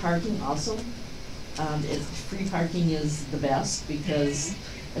paying for parking also. Free parking is the best, because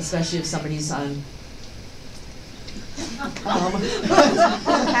especially if somebody's on I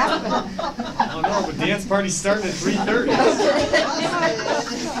don't know, but dance party's starting at 3:30.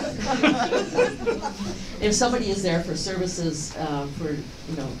 If somebody is there for services,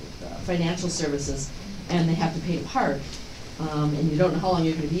 financial services, and they have to pay to park, and you don't know how long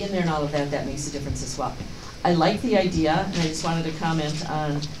you're going to be in there and all of that, that makes a difference as well. I like the idea, and I just wanted to comment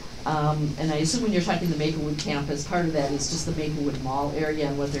on, and I assume when you're talking the Maplewood campus, part of that is just the Maplewood Mall area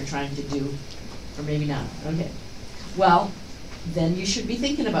and what they're trying to do, or maybe not. Okay. Well, then you should be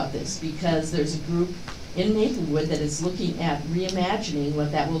thinking about this, because there's a group in Maplewood that is looking at reimagining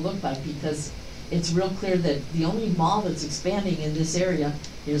what that will look like, because it's real clear that the only mall that's expanding in this area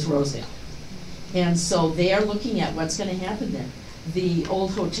is Rosedale. And so they are looking at what's going to happen there. The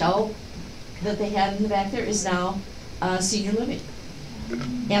old hotel that they had in the back there is now senior living.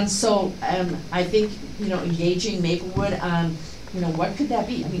 And so I think, you know, engaging Maplewood on, you know, what could that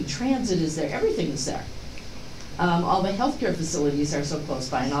be? I mean, transit is there, everything is there. All the healthcare facilities are so close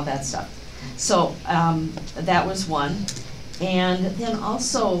by and all that stuff. So that was one. And then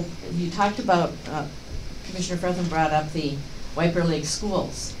also, you talked about, Commissioner Fretham brought up the White Bear Lake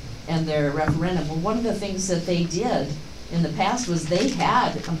schools and their referendum. Well, one of the things that they did in the past was they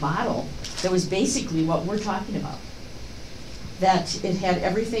had a model that was basically what we're talking about. That it had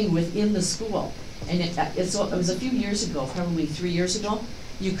everything within the school. And it was a few years ago, probably 3 years ago,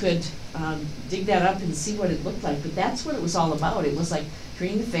 you could dig that up and see what it looked like. But that's what it was all about. It was like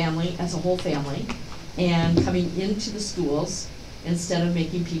treating the family as a whole family and coming into the schools instead of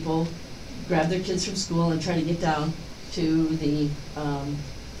making people grab their kids from school and try to get down to the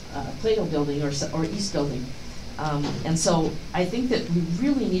Plato building or East building. And so I think that we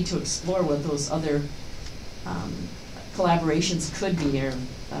really need to explore what those other collaborations could be, or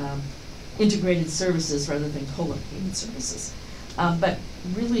integrated services rather than co-located services. But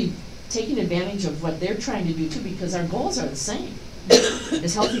really taking advantage of what they're trying to do too, because our goals are the same.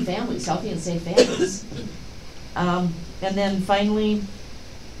 It's healthy families, healthy and safe families. And then finally,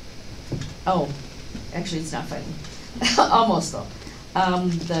 actually it's not finally, almost though.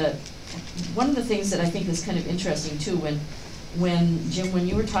 One of the things that I think is kind of interesting too, when Jim, when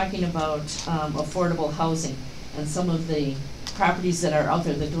you were talking about affordable housing and some of the properties that are out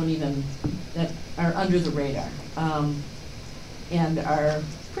there that are under the radar, and are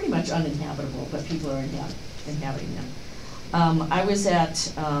pretty much uninhabitable, but people are inhabiting them. I was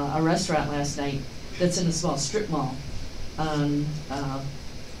at a restaurant last night that's in a small strip mall on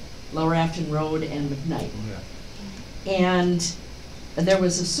Lower Afton Road and McKnight. And there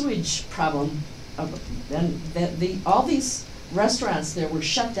was a sewage problem, and all these restaurants there were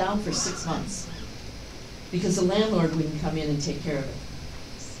shut down for 6 months because the landlord wouldn't come in and take care of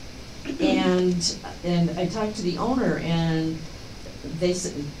it. And I talked to the owner, and they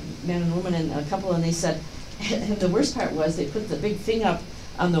said, man and woman and a couple, and they said, and the worst part was they put the big thing up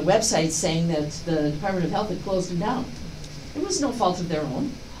on the website saying that the Department of Health had closed them down. It was no fault of their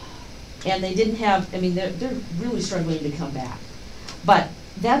own. And they didn't have, I mean, they're really struggling to come back. But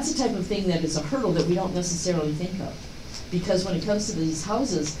that's the type of thing that is a hurdle that we don't necessarily think of. Because when it comes to these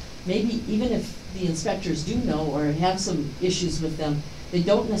houses, maybe even if the inspectors do know or have some issues with them, they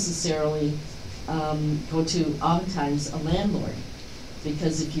don't necessarily go to, oftentimes, a landlord.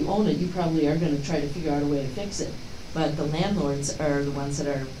 Because if you own it, you probably are going to try to figure out a way to fix it. But the landlords are the ones that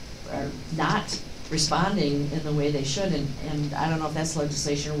are not responding in the way they should, and I don't know if that's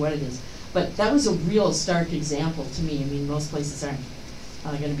legislation or what it is. But that was a real stark example to me. I mean, most places aren't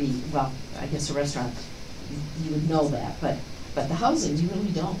going to be, well, I guess a restaurant, you would know that, but the housing, you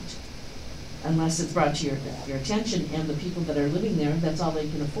really don't. Unless it's brought to your attention, and the people that are living there, that's all they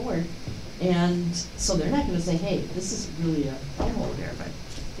can afford. And so they're not going to say, hey, this is really a hellhole there, but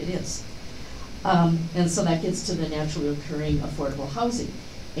it is. And so that gets to the naturally occurring affordable housing.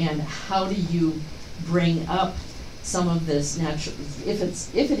 And how do you bring up some of this natural, if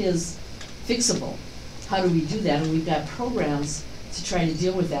it is fixable, how do we do that? And we've got programs to try to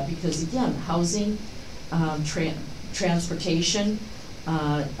deal with that, because again, housing, transportation,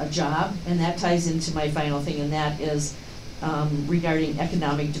 a job, and that ties into my final thing, and that is regarding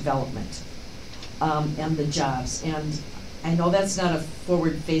economic development and the jobs. And I know that's not a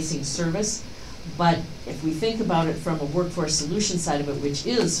forward-facing service, but if we think about it from a workforce solution side of it, which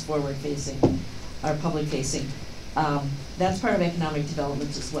is forward-facing, or public-facing, that's part of economic development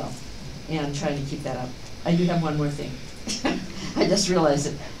as well, and trying to keep that up. I do have one more thing. I just realized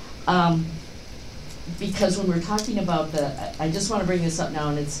it. Because when we're talking about I just want to bring this up now,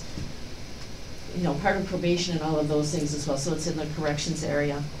 and it's, you know, part of probation and all of those things as well, so it's in the corrections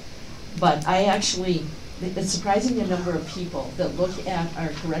area. But I actually, it's surprising the number of people that look at our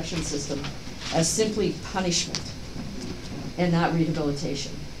correction system as simply punishment and not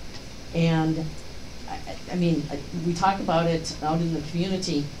rehabilitation. And I mean, we talk about it out in the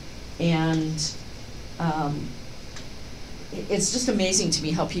community, and it's just amazing to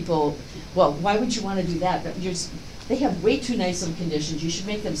me how people, well, why would you want to do that? They have way too nice of conditions, you should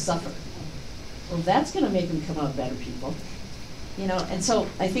make them suffer. Well, that's going to make them come out better people. You know, and so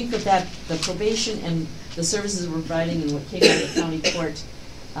I think that the probation and the services we're providing, and what came out of the county court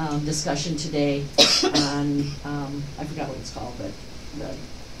discussion today on, I forgot what it's called, but the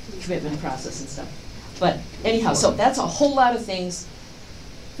commitment process and stuff. But anyhow, so that's a whole lot of things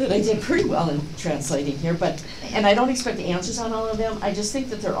that I did pretty well in translating here, and I don't expect the answers on all of them. I just think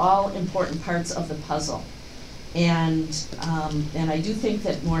that they're all important parts of the puzzle. And I do think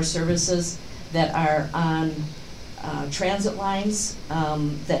that more services, that are on transit lines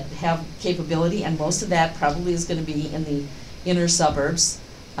that have capability, and most of that probably is going to be in the inner suburbs.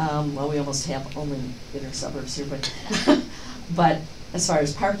 Well, we almost have only inner suburbs here, but as far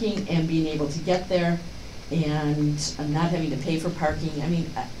as parking and being able to get there and not having to pay for parking, I mean,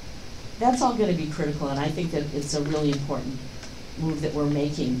 that's all going to be critical, and I think that it's a really important move that we're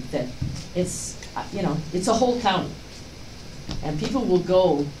making, that it's, you know, it's a whole county. And people will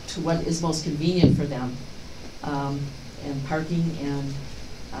go to what is most convenient for them, and parking and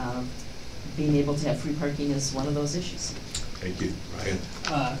being able to have free parking is one of those issues. Thank you.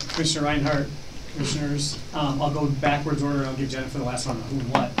 Ryan? Commissioner Reinhardt, Commissioners, I'll go backwards order and I'll give Jennifer the last one on who and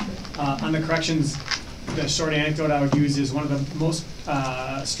what. On the corrections, the short anecdote I would use is one of the most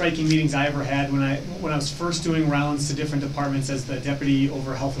striking meetings I ever had when I was first doing rounds to different departments as the deputy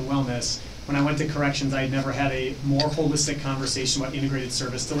over health and wellness. When I went to corrections, I had never had a more holistic conversation about integrated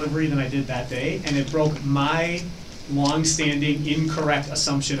service delivery than I did that day, and it broke my long-standing incorrect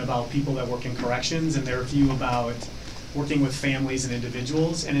assumption about people that work in corrections and their view about working with families and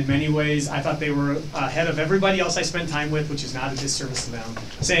individuals. And in many ways, I thought they were ahead of everybody else I spent time with, which is not a disservice to them,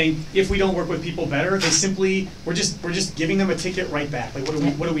 saying if we don't work with people better, they simply, we're just giving them a ticket right back. Like,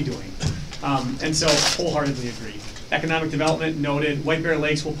 what are we doing? And so, wholeheartedly agree. Economic development noted. White Bear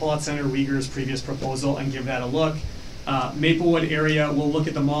Lakes will pull out Senator Uyghur's previous proposal and give that a look. Maplewood area, we'll look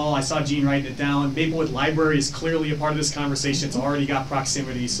at the mall. I saw Gene writing it down. Maplewood Library is clearly a part of this conversation. It's already got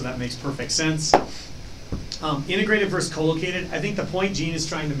proximity, so that makes perfect sense. Integrated versus co-located, I think the point Gene is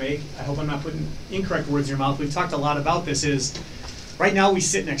trying to make, I hope I'm not putting incorrect words in your mouth, we've talked a lot about this, is right now we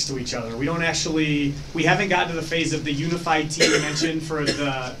sit next to each other. We haven't gotten to the phase of the unified team mentioned for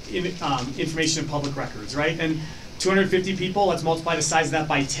the information and public records, right? And 250 people, let's multiply the size of that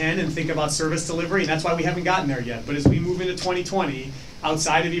by 10 and think about service delivery, and that's why we haven't gotten there yet. But as we move into 2020,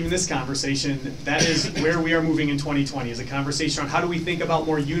 outside of even this conversation, that is where we are moving in 2020, is a conversation on how do we think about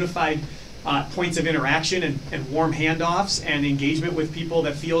more unified points of interaction and warm handoffs and engagement with people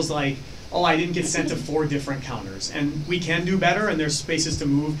that feels like, oh, I didn't get sent to 4 different counters. And we can do better, and there's spaces to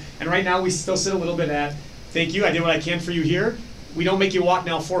move. And right now we still sit a little bit at, thank you, I did what I can for you here. We don't make you walk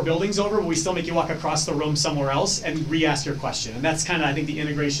now 4 buildings over, but we still make you walk across the room somewhere else and re-ask your question. And that's kind of, I think, the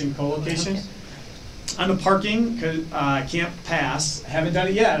integration co-location. Okay. On the parking, I can't pass, haven't done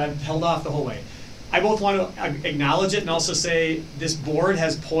it yet, I've held off the whole way. I both want to acknowledge it and also say this board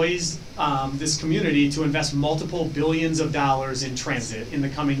has poised this community to invest multiple billions of dollars in transit in the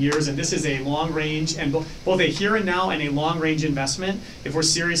coming years, and this is a long range, and both a here and now and a long range investment. If we're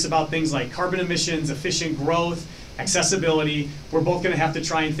serious about things like carbon emissions, efficient growth, accessibility, we're both going to have to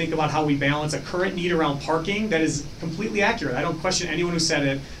try and think about how we balance a current need around parking that is completely accurate. I don't question anyone who said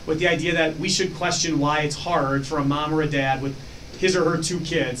it, with the idea that we should question why it's hard for a mom or a dad with his or her 2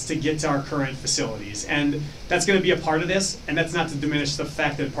 kids to get to our current facilities. And that's going to be a part of this, and that's not to diminish the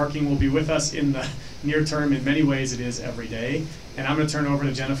fact that parking will be with us in the near term. In many ways, it is every day. And I'm going to turn it over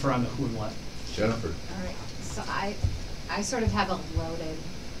to Jennifer on the who and what. Jennifer. All right, so I sort of have a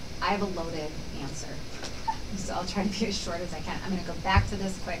loaded answer. So I'll try to be as short as I can. I'm going to go back to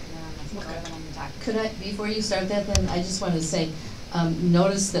this quick, and then I'm going to go to the one you're talking about. Could I, before you start that, then I just want to say,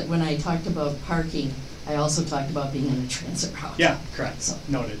 notice that when I talked about parking, I also talked about being in a transit route. Yeah, correct. So,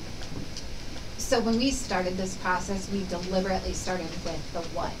 noted. So when we started this process, we deliberately started with the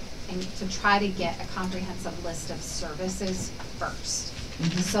what, and to try to get a comprehensive list of music first,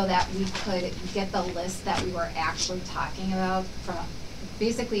 so that we could get the list that we were actually talking about from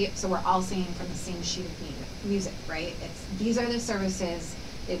basically, so we're all singing from the same sheet of music, right? These are the services.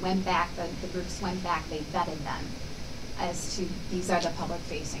 They went back, the groups went back, they vetted them as to these are the public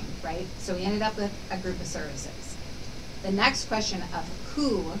facing, right? So we ended up with a group of services. The next question of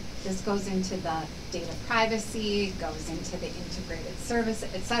who, this goes into the data privacy, goes into the integrated service,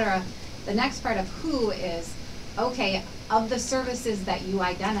 et cetera. The next part of who is, okay, of the services that you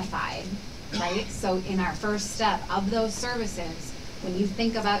identified, right? So in our first step of those services, when you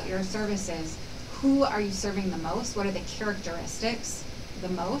think about your services, who are you serving the most? What are the characteristics the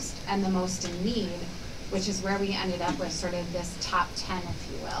most and the most in need? Which is where we ended up with sort of this top 10,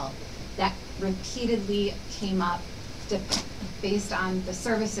 if you will, that repeatedly came up based on the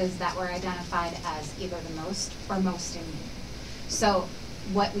services that were identified as either the most or most in need. So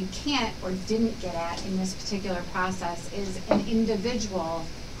what we can't or didn't get at in this particular process is an individual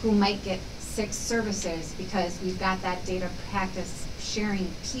who might get 6 services because we've got that data practice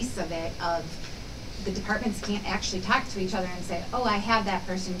sharing piece of it of the departments can't actually talk to each other and say, oh, I have that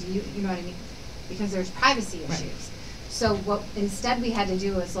person, do you know what I mean? Because there's privacy issues. Right. So what instead we had to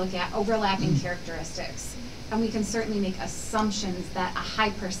do was look at overlapping characteristics. And we can certainly make assumptions that a high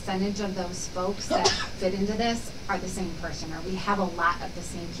percentage of those folks that fit into this are the same person, or we have a lot of the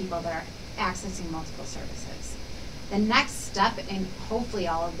same people that are accessing multiple services. The next step in hopefully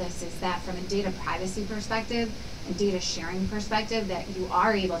all of this is that from a data privacy perspective and data sharing perspective, that you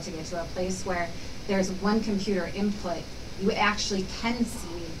are able to get to a place where there's one computer input, you actually can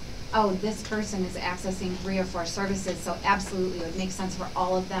see, oh, this person is accessing 3 or 4 services, so absolutely it would make sense for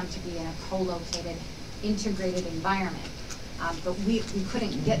all of them to be in a co-located, integrated environment. But we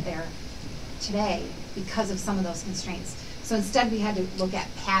couldn't get there today because of some of those constraints. So instead we had to look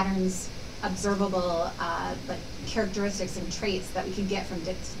at patterns, observable like characteristics and traits that we could get from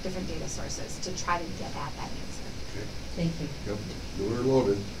different data sources to try to get at that answer. Okay. Thank you. Yep, you were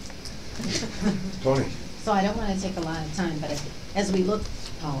loaded. Tony. So I don't want to take a lot of time, but as we look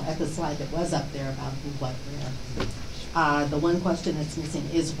at the slide that was up there about what where, the one question that's missing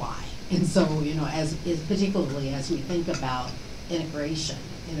is why. And so, you know, particularly as we think about integrated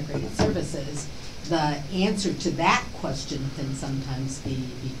services, the answer to that question can sometimes be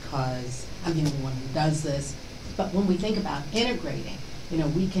because I'm the only one who does this. But when we think about integrating, you know,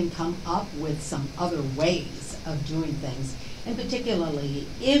 we can come up with some other ways of doing things, and particularly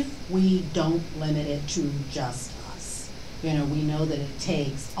if we don't limit it to just us. You know, we know that it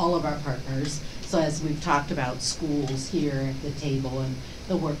takes all of our partners. So as we've talked about schools here at the table and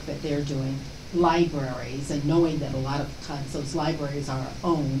the work that they're doing, libraries, and knowing that a lot of times those libraries are our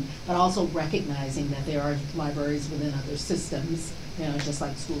own, but also recognizing that there are libraries within other systems, you know, just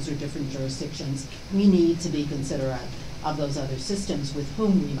like schools are different jurisdictions. We need to be considerate of those other systems with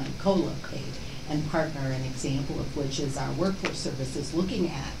whom we might co-locate and partner, an example of which is our workforce services looking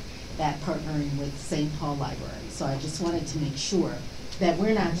at that partnering with St. Paul Library. So I just wanted to make sure that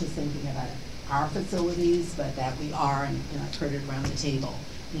we're not just thinking about our facilities, but that we are, and you know, I've heard it around the table,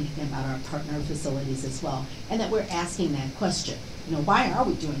 thinking about our partner facilities as well, and that we're asking that question. You know, why are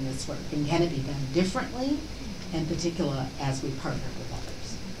we doing this work, and can it be done differently, in particular as we partner with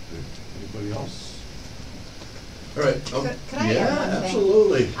others? Anybody else? All right. Could I add one thing?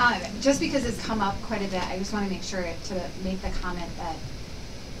 Absolutely. Just because it's come up quite a bit, I just want to make sure to make the comment that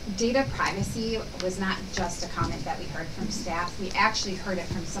data privacy was not just a comment that we heard from staff. We actually heard it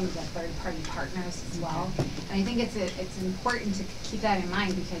from some of the third-party partners as well. And I think it's important to keep that in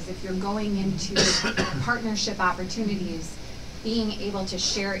mind, because if you're going into partnership opportunities, being able to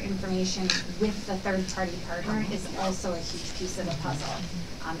share information with the third-party partner is also a huge piece of the puzzle.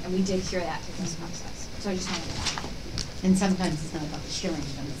 And we did hear that through this process. So I just wanted to add that. And sometimes it's not about the sharing,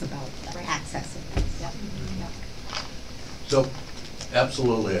 but it's about the accessing. Yep. Yep. So,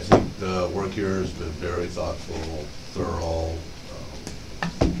 absolutely, I think the work here has been very thoughtful, thorough.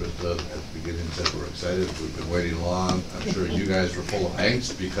 Trista, at the beginning said we're excited. We've been waiting long. I'm sure you guys were full of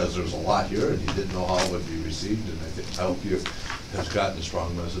angst because there's a lot here and you didn't know how it would be received. And I hope you have gotten a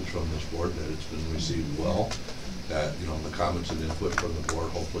strong message from this board that it's been received well. That, you know, the comments and input from the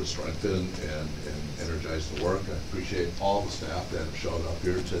board hopefully strengthen and energize the work. I appreciate all the staff that have shown up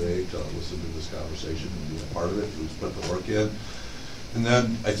here today to listen to this conversation and be a part of it, who's put the work in. And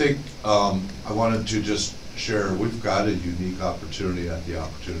then I think I wanted to just share, we've got a unique opportunity at the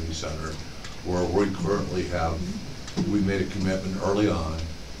Opportunity Center where we currently have, we made a commitment early on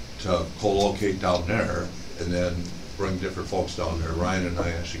to co-locate down there and then bring different folks down there. Ryan and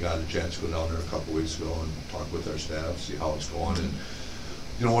I actually got a chance to go down there a couple weeks ago and talk with our staff, see how it's going. And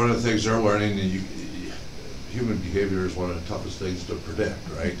you know, one of the things they're learning, human behavior is one of the toughest things to predict,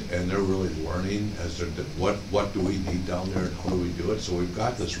 right? And they're really learning as they're, what do we need down there and how do we do it? So we've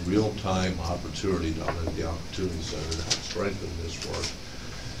got this real-time opportunity down at the Opportunity Center to help strengthen this work.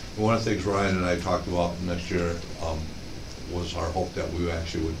 And one of the things Ryan and I talked about next year was our hope that we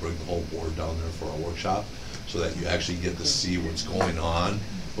actually would bring the whole board down there for a workshop so that you actually get to see what's going on.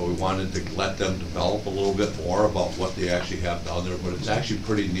 But we wanted to let them develop a little bit more about what they actually have down there. But it's actually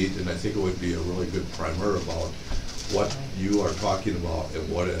pretty neat, and I think it would be a really good primer about what you are talking about and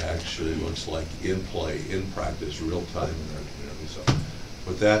what it actually looks like in play, in practice, real time in our community. So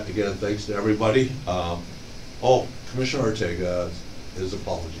with that, again, thanks to everybody. Oh, Commissioner Ortega, his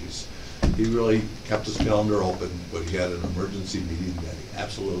apologies. He really kept his calendar open, but he had an emergency meeting that he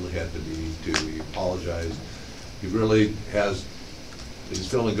absolutely had to be to. He apologized. He really he's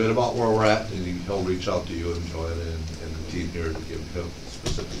feeling good about where we're at, and he'll reach out to you and Joanna and the team here to give him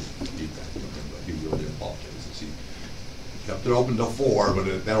specific feedback from him, but he really apologizes. He kept it open till 4, but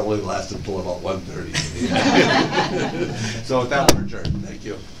that only lasted until about 1:30. So with that, we're adjourned. Thank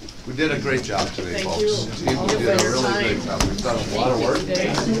you. We did a great job today, folks. Thank you. We did a really great job. We've done a lot of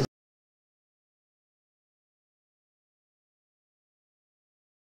work.